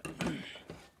best bet.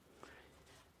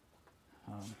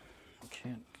 I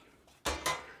can't,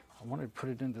 I wanted to put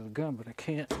it into the gun, but I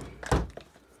can't.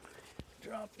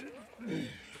 Dropped it.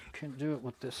 Can't do it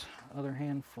with this other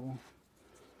handful.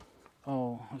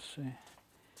 Oh, let's see.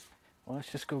 Well,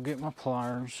 let's just go get my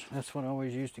pliers. That's what I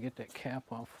always use to get that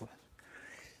cap off with.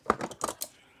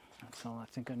 That's all I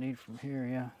think I need from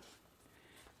here,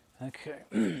 yeah. Okay.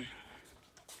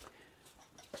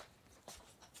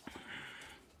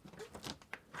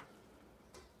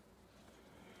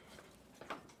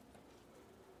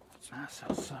 It's nice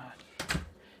outside.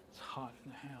 It's hot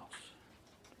in the house.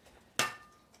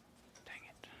 Dang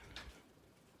it.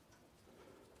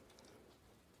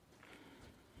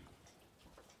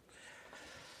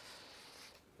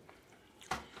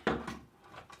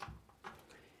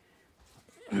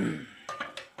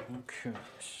 Okay,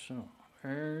 so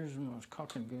there's my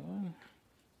caulking gun.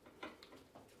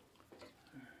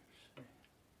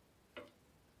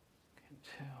 Can't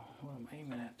tell what I'm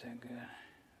aiming at that good.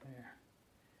 There.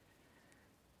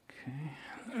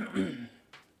 Okay.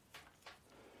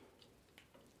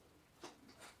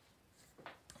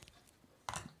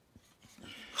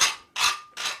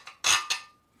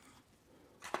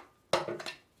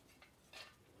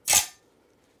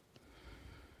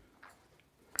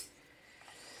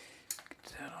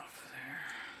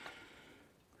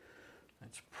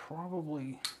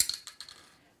 Probably,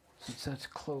 since that's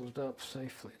closed up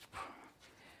safely, it's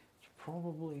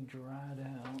probably dried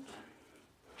out.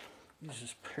 Use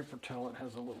this paper towel, it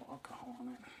has a little alcohol in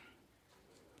it.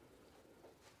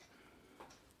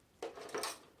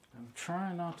 I'm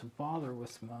trying not to bother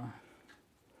with my,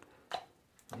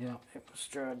 yeah, it was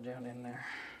dried down in there.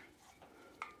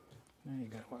 Now you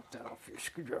gotta wipe that off your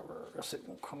screwdriver, or else it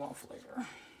won't come off later.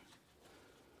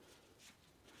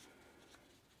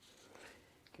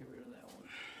 Get rid of that one.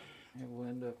 It will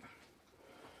end up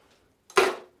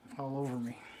all over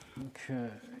me. Okay.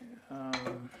 I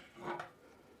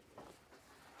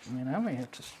mean, I may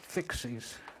have to fix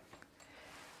these.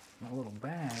 My little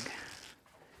bag.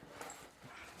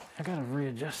 I gotta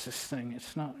readjust this thing.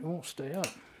 It's not, it won't stay up.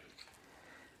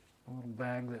 A little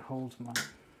bag that holds my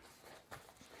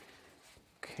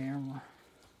camera.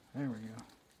 There we go.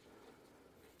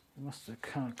 It must have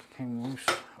kind of came loose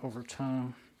over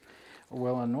time.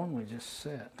 Well, I normally just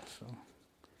set, so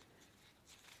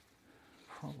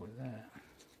probably that.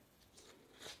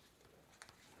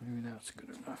 Maybe that's good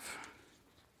enough.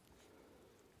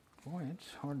 Boy,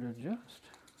 it's hard to adjust.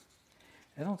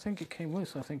 I don't think it came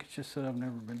loose. I think it's just that I've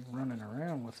never been running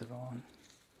around with it on.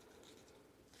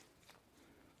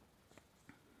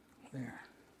 There.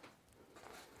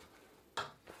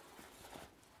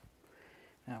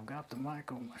 Now I've got the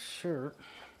mic on my shirt,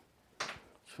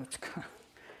 so it's kind of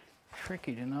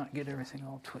tricky to not get everything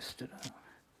all twisted up.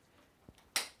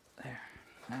 There.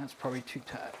 Now it's probably too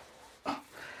tight. So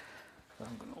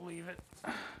I'm going to leave it.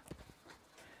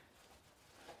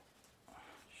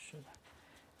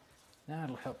 Now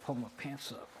it'll help pull my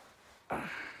pants up.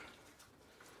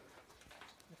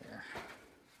 There.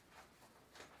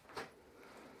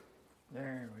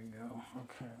 There we go.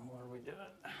 Okay, what are we doing?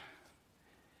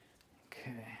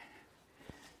 Okay.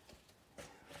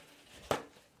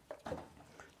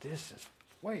 This is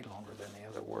way longer than the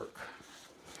other work,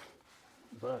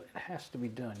 but it has to be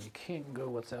done. You can't go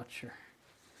without your,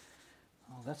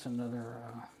 oh, that's another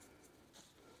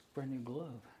brand new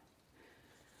glove.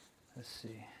 Let's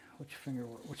see, which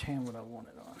hand would I want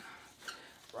it on?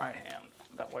 Right hand.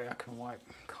 That way I can wipe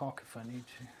caulk if I need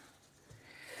to.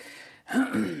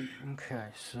 Okay,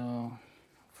 so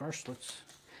first let's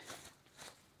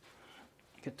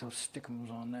get those stickums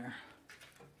on there.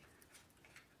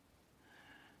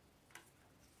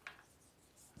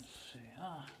 Let's see.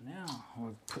 Now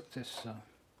we'll put this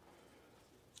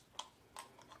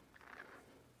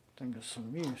thing to some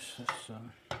use. Is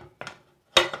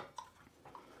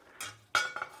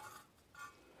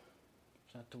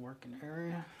that the working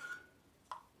area?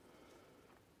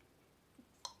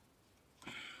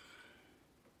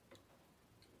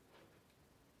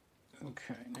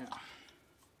 Okay, now.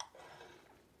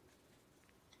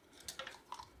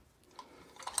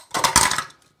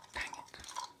 Dang it.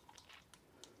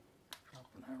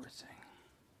 Dropping everything.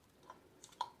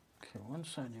 Okay, one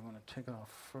side you want to take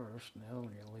off first, and the other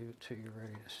one you leave it till you're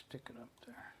ready to stick it up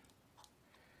there.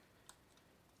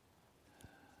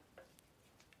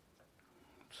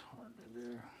 It's hard to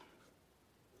do.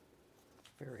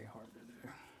 Very hard to do.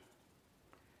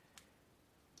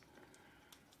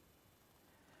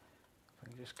 If I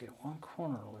can just get one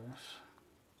corner loose,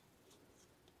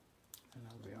 and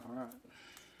that'll be all right.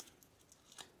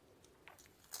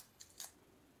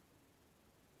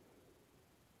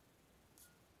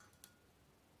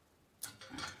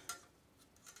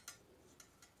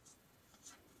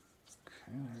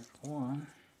 Okay, there's one.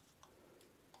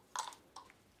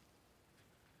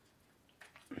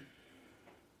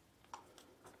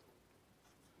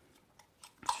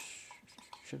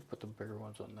 Should put the bigger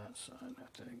ones on that side, I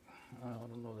think. I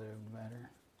don't know that it would matter.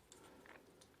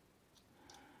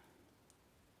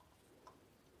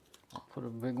 I'll put a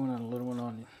big one and a little one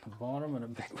on the bottom and a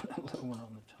big one and a little one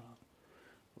on the top.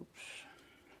 Oops.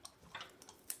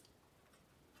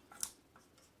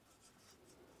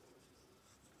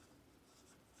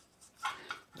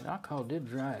 The alcohol did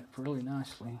dry it really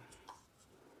nicely.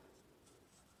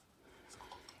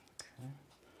 Okay.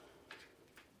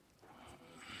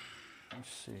 Let's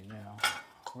see now.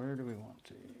 Where do we want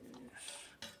these?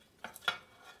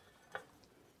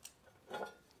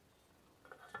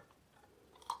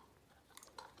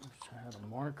 I have a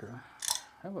marker.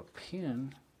 I have a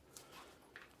pen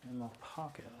in my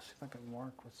pocket. Let's see if I can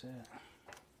mark with that.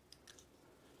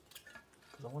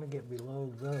 Because I want to get below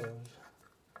those.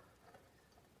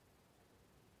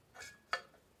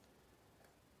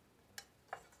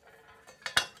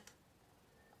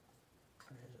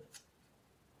 Where is it?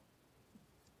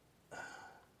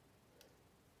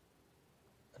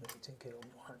 I don't think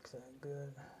it'll mark that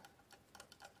good.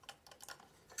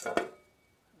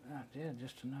 I did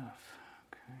just enough.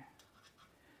 Okay.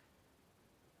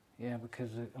 Yeah, because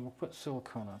I'm gonna put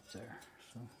silicone up there.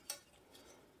 So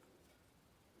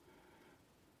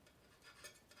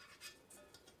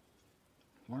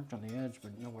marked on the edge,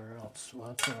 but nowhere else. Well,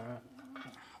 that's all right.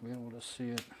 I'll be able to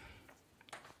see it.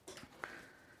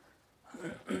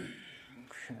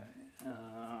 Okay.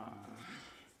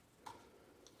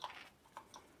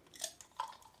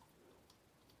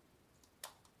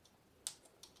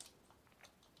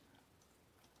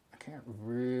 I can't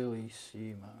really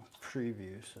see my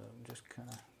preview, so I'm just kind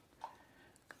of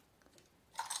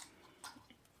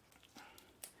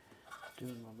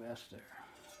doing my best there.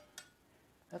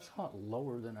 That's a lot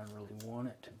lower than I really want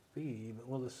it to be, but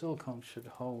well, the silicone should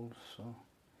hold, so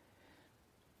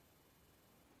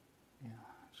yeah,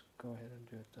 let's go ahead and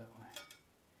do it that way.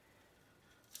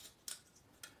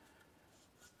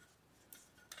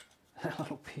 That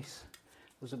little piece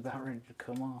was about ready to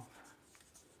come off.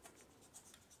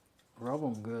 Rub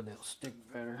them good, they'll stick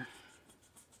better.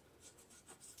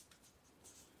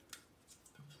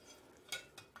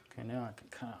 Okay, now I can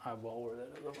kind of eyeball where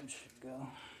that other one should go.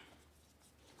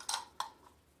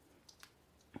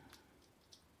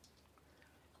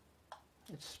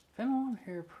 It's been on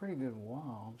here a pretty good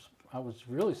while. I was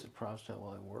really surprised how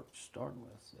well it worked to start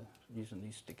with, using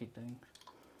these sticky things.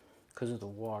 Because of the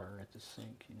water at the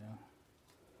sink, you know.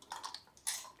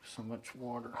 So much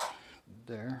water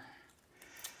there.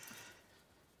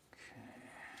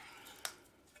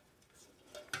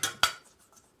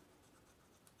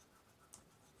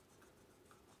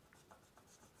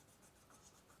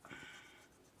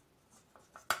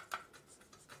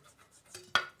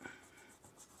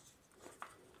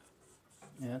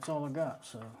 Yeah, that's all I got,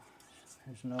 so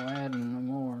There's no adding no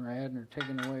more, adding or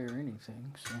taking away or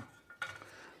anything. So,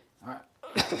 all right,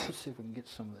 let's see if we can get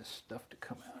some of this stuff to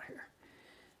come out here.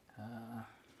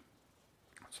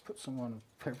 Let's put some on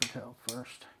a paper towel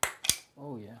first.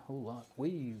 Oh yeah, a whole lot.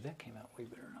 That came out way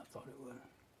better than I thought it would.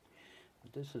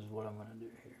 But this is what I'm going to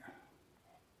do here,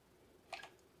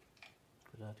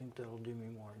 because I think that'll do me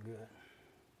more good.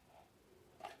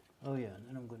 Oh yeah, and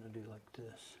then I'm going to do like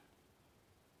this.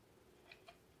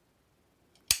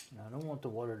 Now I don't want the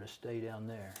water to stay down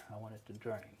there. I want it to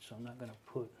drain, so I'm not going to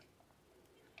put.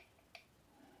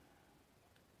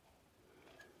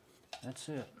 That's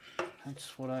it.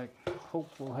 That's what I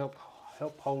hope will help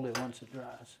hold it once it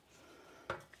dries.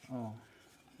 Oh,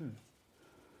 let's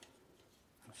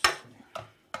see.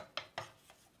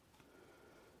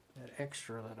 That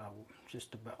extra that I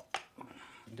just about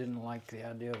didn't like the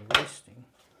idea of wasting.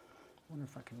 I wonder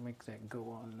if I can make that go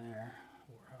on there,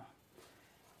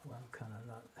 where I'm kind of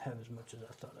not have as much as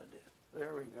I thought I did.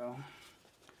 There we go.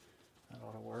 That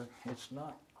ought to work. It's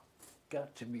not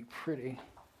got to be pretty.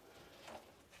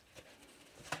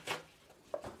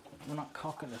 We're not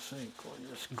caulking the sink,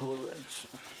 we're just gluing. So.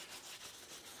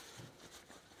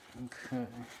 Okay.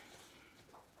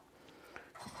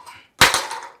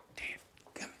 Damn,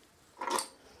 come here.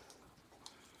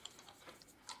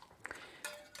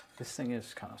 This thing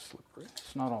is kind of slippery.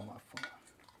 It's not on my phone.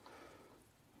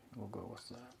 We'll go with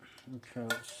that. Okay,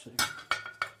 let's see.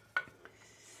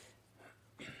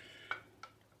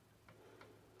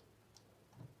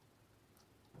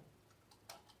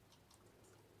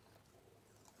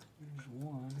 There's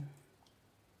one.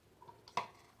 I'm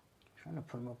trying to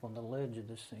put them up on the ledge of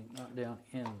this sink, not down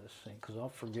in the sink, because I'll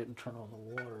forget and turn on the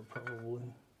water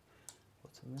probably.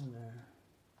 Put them in there.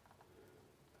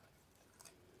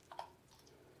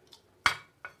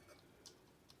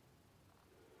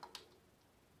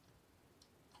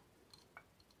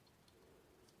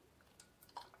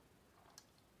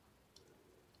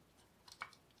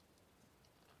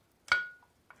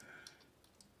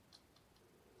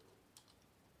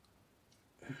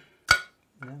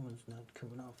 That one's not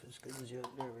coming off as good as the other.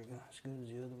 There we go. As good as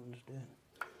the other ones did.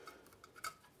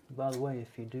 By the way,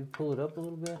 if you do pull it up a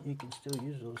little bit, you can still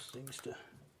use those things to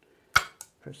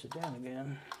press it down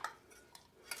again.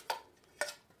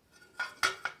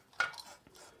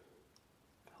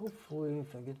 Hopefully,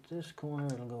 if I get this corner,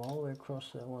 it'll go all the way across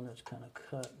that one that's kind of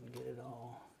cut and get it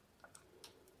all.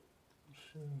 Let's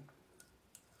see.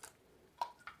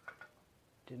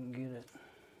 Didn't get it.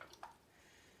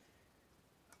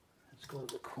 Let's go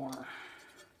to the corner.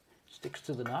 Sticks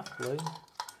to the knife blade.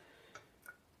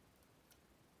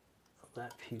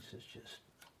 That piece is just,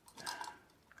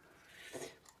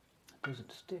 it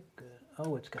doesn't stick good.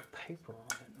 Oh, it's got paper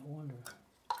on it. No wonder.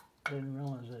 I didn't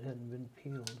realize it hadn't been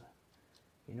peeled.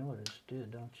 You know what it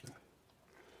did, don't you?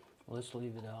 Well, let's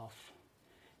leave it off.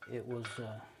 It was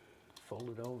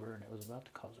folded over and it was about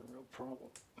to cause a real problem.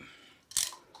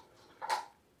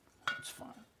 It's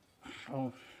fine.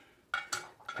 Oh,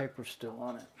 paper's still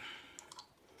on it.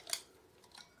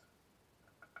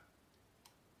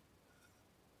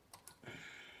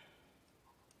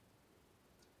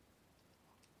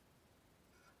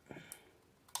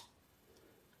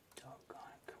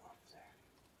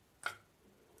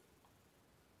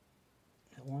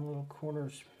 One little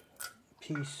corner's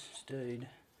piece stayed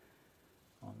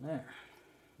on there.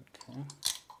 Okay.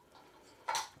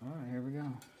 All right, here we go.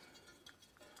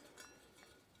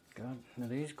 God, now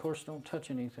these, of course, don't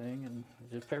touch anything, and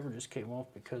the paper just came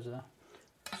off because I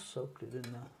soaked it in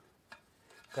the.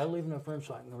 Gotta leave enough room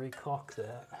so I can re-caulk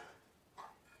that.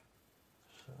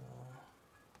 So,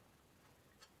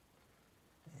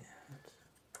 yeah.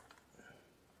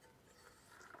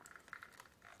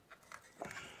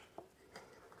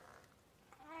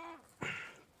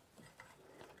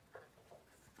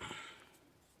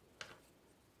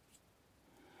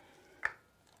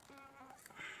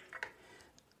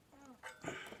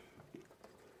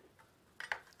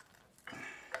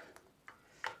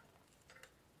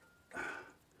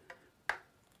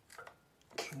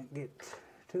 Can't get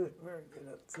to it very good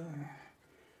up there.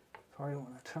 Probably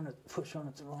want to turn it, push on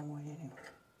it the wrong way anyway.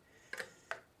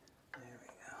 There we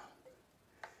go.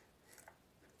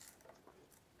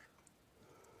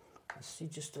 I see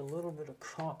just a little bit of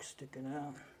caulk sticking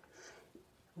out.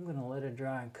 I'm going to let it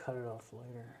dry and cut it off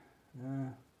later.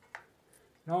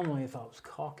 Normally if I was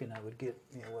caulking, I would get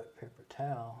me a wet paper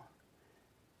towel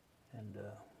and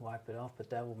wipe it off, but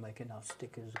that will make it not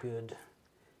stick as good.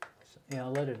 So, yeah,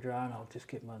 I'll let it dry and I'll just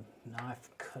get my knife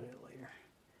and cut it later.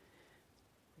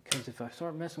 Because if I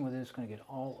start messing with it, it's going to get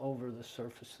all over the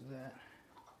surface of that.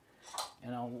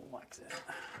 And I won't like that.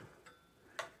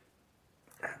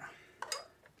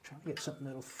 Try to get something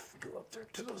that'll go up there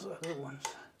to those other ones.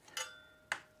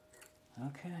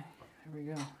 Okay, there we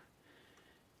go.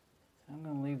 I'm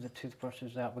going to leave the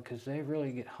toothbrushes out because they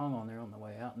really get hung on there on the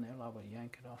way out, and they're liable to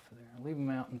yank it off of there. I'll leave them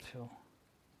out until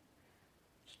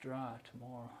it's dry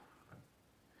tomorrow.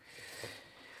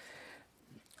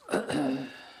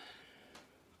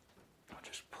 I'll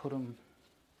just put them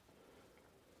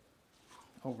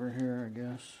over here, I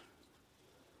guess.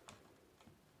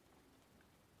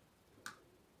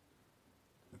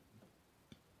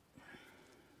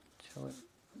 Till it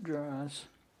dries.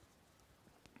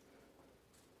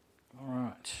 All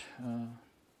right.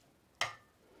 I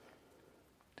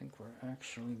think we're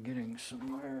actually getting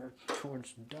somewhere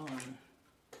towards done.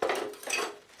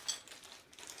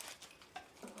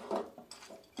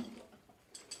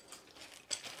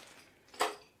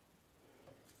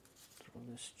 Throw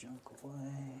this junk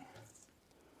away.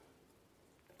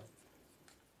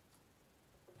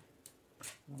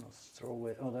 I'm going to throw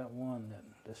away, oh, that one that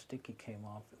the sticky came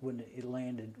off. It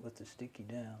landed with the sticky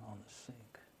down on the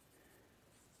sink.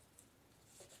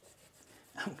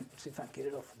 I'm going to see if I can get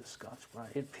it off with the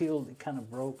Scotch-Brite. It peeled, it kind of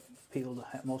broke, peeled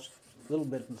a little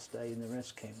bit of it stayed, and the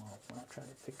rest came off when I tried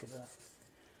to pick it up.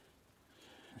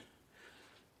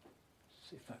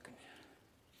 See if I can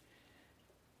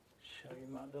show you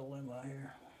my dilemma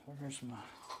here. Where's my,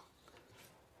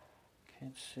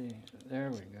 can't see, there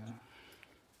we go.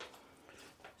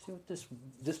 See what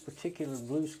this particular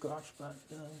blue Scotch-Brite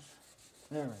does?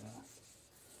 There we go.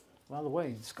 By the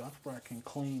way, Scotch-Brite can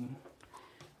clean.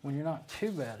 When you're not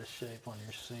too bad a shape on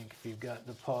your sink, if you've got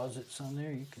deposits on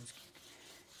there, you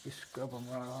scrub them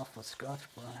right off with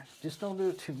Scotch-Brite. Just don't do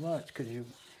it too much, because you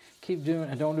keep doing it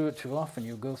and don't do it too often,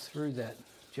 you'll go through that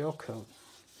gel coat.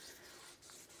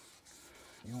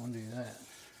 You don't want to do that.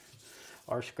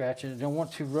 Or scratch it. You don't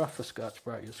want too rough a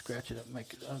Scotch-Brite. You'll scratch it up and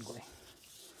make it ugly.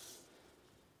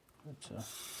 It's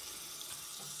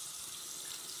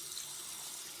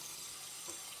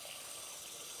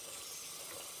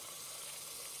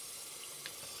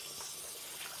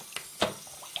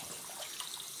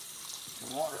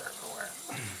water everywhere.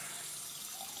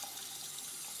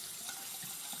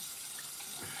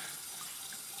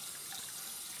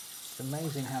 It's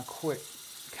amazing how quick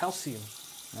calcium.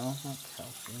 No, not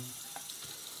calcium.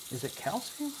 Is it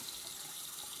calcium?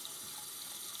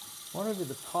 What are the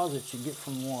deposits you get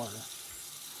from water?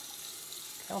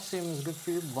 Calcium is good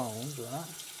for your bones, right?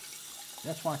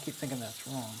 That's why I keep thinking that's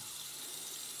wrong.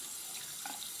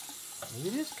 Maybe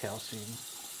it is calcium.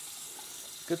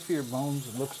 Good for your bones.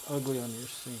 It looks ugly on your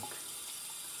sink.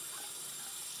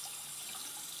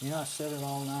 You know, I said it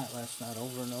all night last night,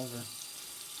 over and over.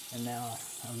 And now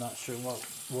I'm not sure what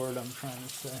word I'm trying to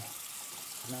say.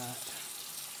 Night.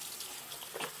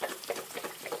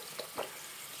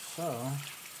 So,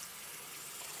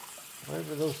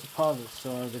 wherever those deposits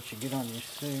are that you get on your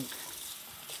sink,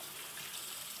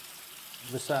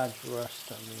 besides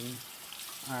rust, I mean,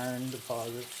 iron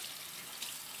deposits.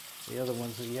 The other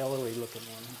ones, the yellowy looking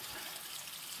ones.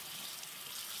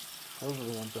 Those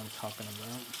are the ones I'm talking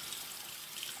about.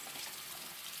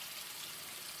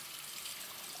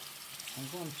 I'm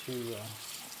going to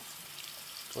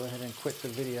go ahead and quit the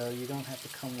video. You don't have to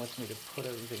come with me to put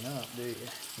everything up, do you?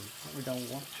 You probably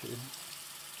don't want to.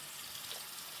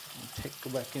 Go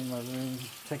back in my room,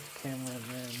 take the camera in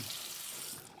there and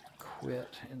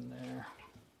quit in there.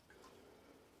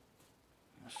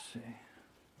 Let's see.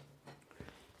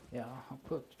 Yeah, I'll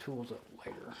put the tools up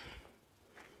later.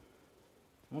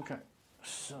 Okay,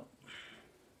 so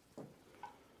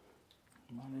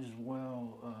might as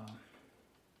well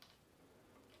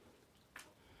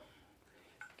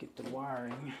get the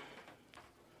wiring.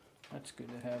 That's good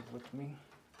to have with me.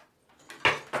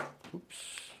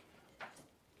 Oops.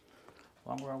 The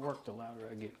longer I work, the louder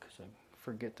I get, because I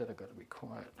forget that I got to be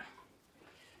quiet.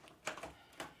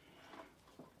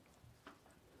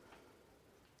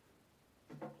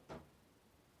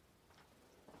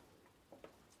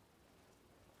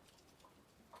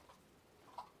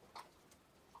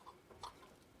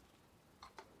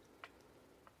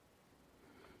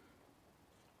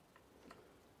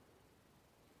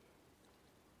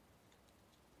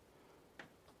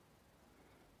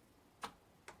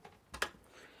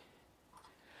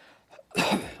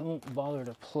 I won't bother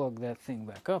to plug that thing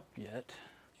back up yet.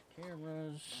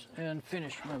 Cameras and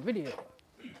finish my video.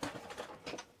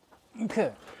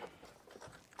 Okay.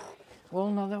 Well,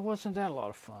 no, that wasn't that a lot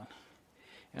of fun.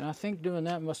 And I think doing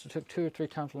that must have took 2 or 3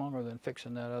 times longer than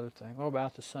fixing that other thing. Or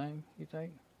about the same, you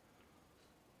think?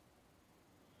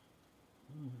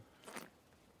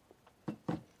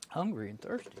 Hungry and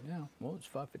thirsty now. Well, it's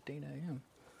 5:15 a.m.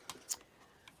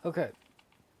 Okay,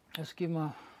 let's give my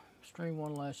stream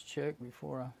one last check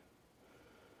before I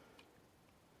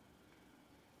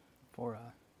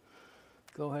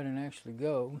go ahead and actually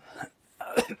go.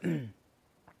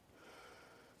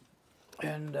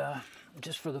 And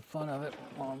just for the fun of it,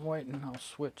 while I'm waiting, I'll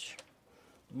switch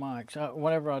mics.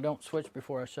 Whenever I don't switch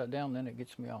before I shut down, then it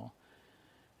gets me all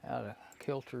out of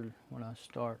kilter when I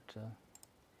start.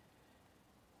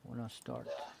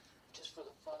 Just for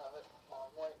the fun of it, while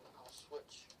I'm waiting, I'll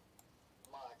switch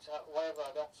mics. Whenever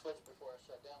I don't switch before I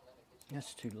shut down, then it gets me.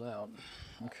 That's too loud.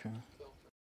 Okay.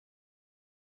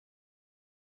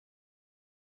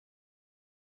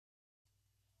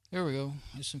 There we go.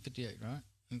 It's in 58, right?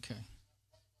 Okay.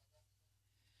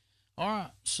 All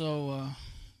right. So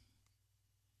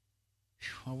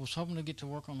I was hoping to get to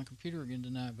work on the computer again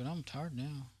tonight, but I'm tired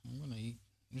now. I'm gonna eat.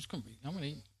 I'm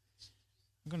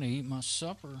gonna eat my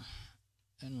supper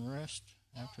and rest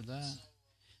after that.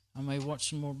 I may watch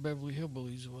some more Beverly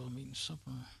Hillbillies while I'm eating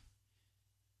supper.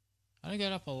 I didn't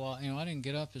get up a lot. I didn't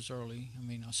get up as early.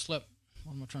 I slept.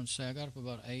 What am I trying to say? I got up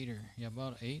about 8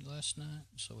 last night,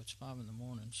 so it's 5 in the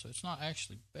morning. So it's not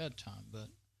actually bedtime, but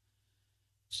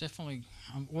it's definitely.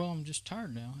 I'm just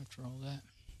tired now after all that.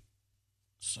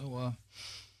 So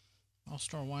I'll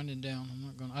start winding down.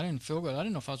 I didn't feel good. I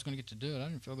didn't know if I was going to get to do it. I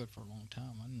didn't feel good for a long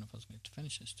time. I didn't know if I was going to get to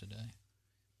finish this today,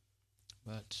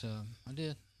 but I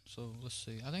did. So let's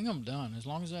see. I think I'm done. As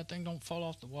long as that thing don't fall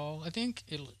off the wall, I think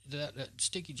that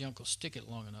sticky junk will stick it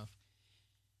long enough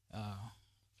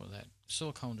for that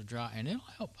silicone to dry, and it'll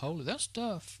help hold it. That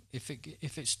stuff, if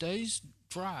it stays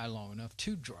dry long enough,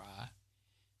 too dry,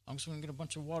 I'm just going to get a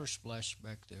bunch of water splash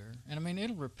back there, and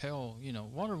it'll repel.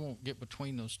 Water won't get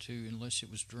between those two unless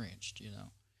it was drenched.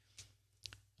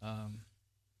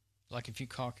 Like if you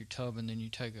caulk your tub and then you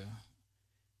take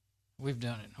we've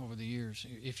done it over the years.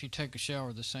 If you take a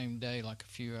shower the same day, like a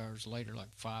few hours later, like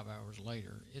 5 hours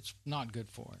later, it's not good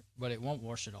for it, but it won't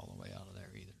wash it all the way out of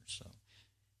there either. So,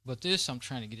 but this, I'm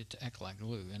trying to get it to act like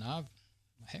glue, and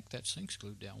heck, that sink's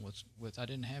glued down with I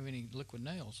didn't have any liquid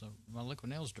nails. My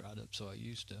liquid nails dried up, so I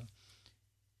used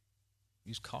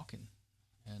caulking,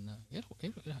 and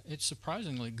it's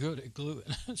surprisingly good at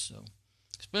gluing. So,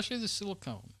 especially the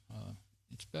silicone,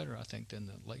 it's better, I think, than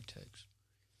the latex.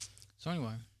 So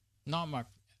anyway,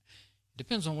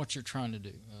 depends on what you're trying to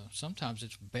do. Sometimes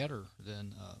it's better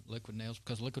than liquid nails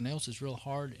because liquid nails is real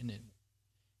hard and it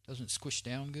doesn't squish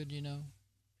down good.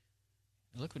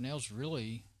 Liquid nails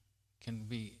really can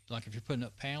be, like if you're putting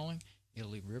up paneling,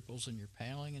 it'll leave ripples in your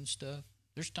paneling and stuff.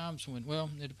 There's times when,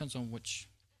 it depends on which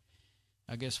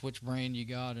brand you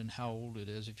got and how old it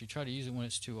is. If you try to use it when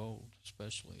it's too old,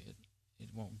 especially, it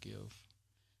won't give.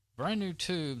 Brand new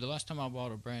tube, the last time I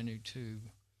bought a brand new tube,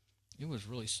 it was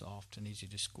really soft and easy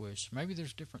to squish. Maybe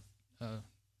there's different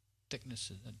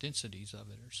thicknesses, densities of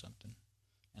it or something,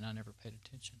 and I never paid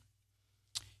attention.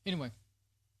 Anyway,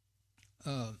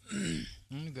 I'm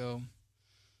going to go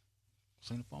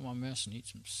clean up all my mess and eat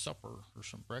some supper or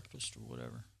some breakfast or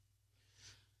whatever.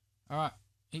 All right,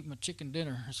 eat my chicken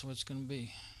dinner. That's what it's going to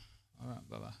be. All right,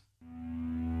 bye-bye.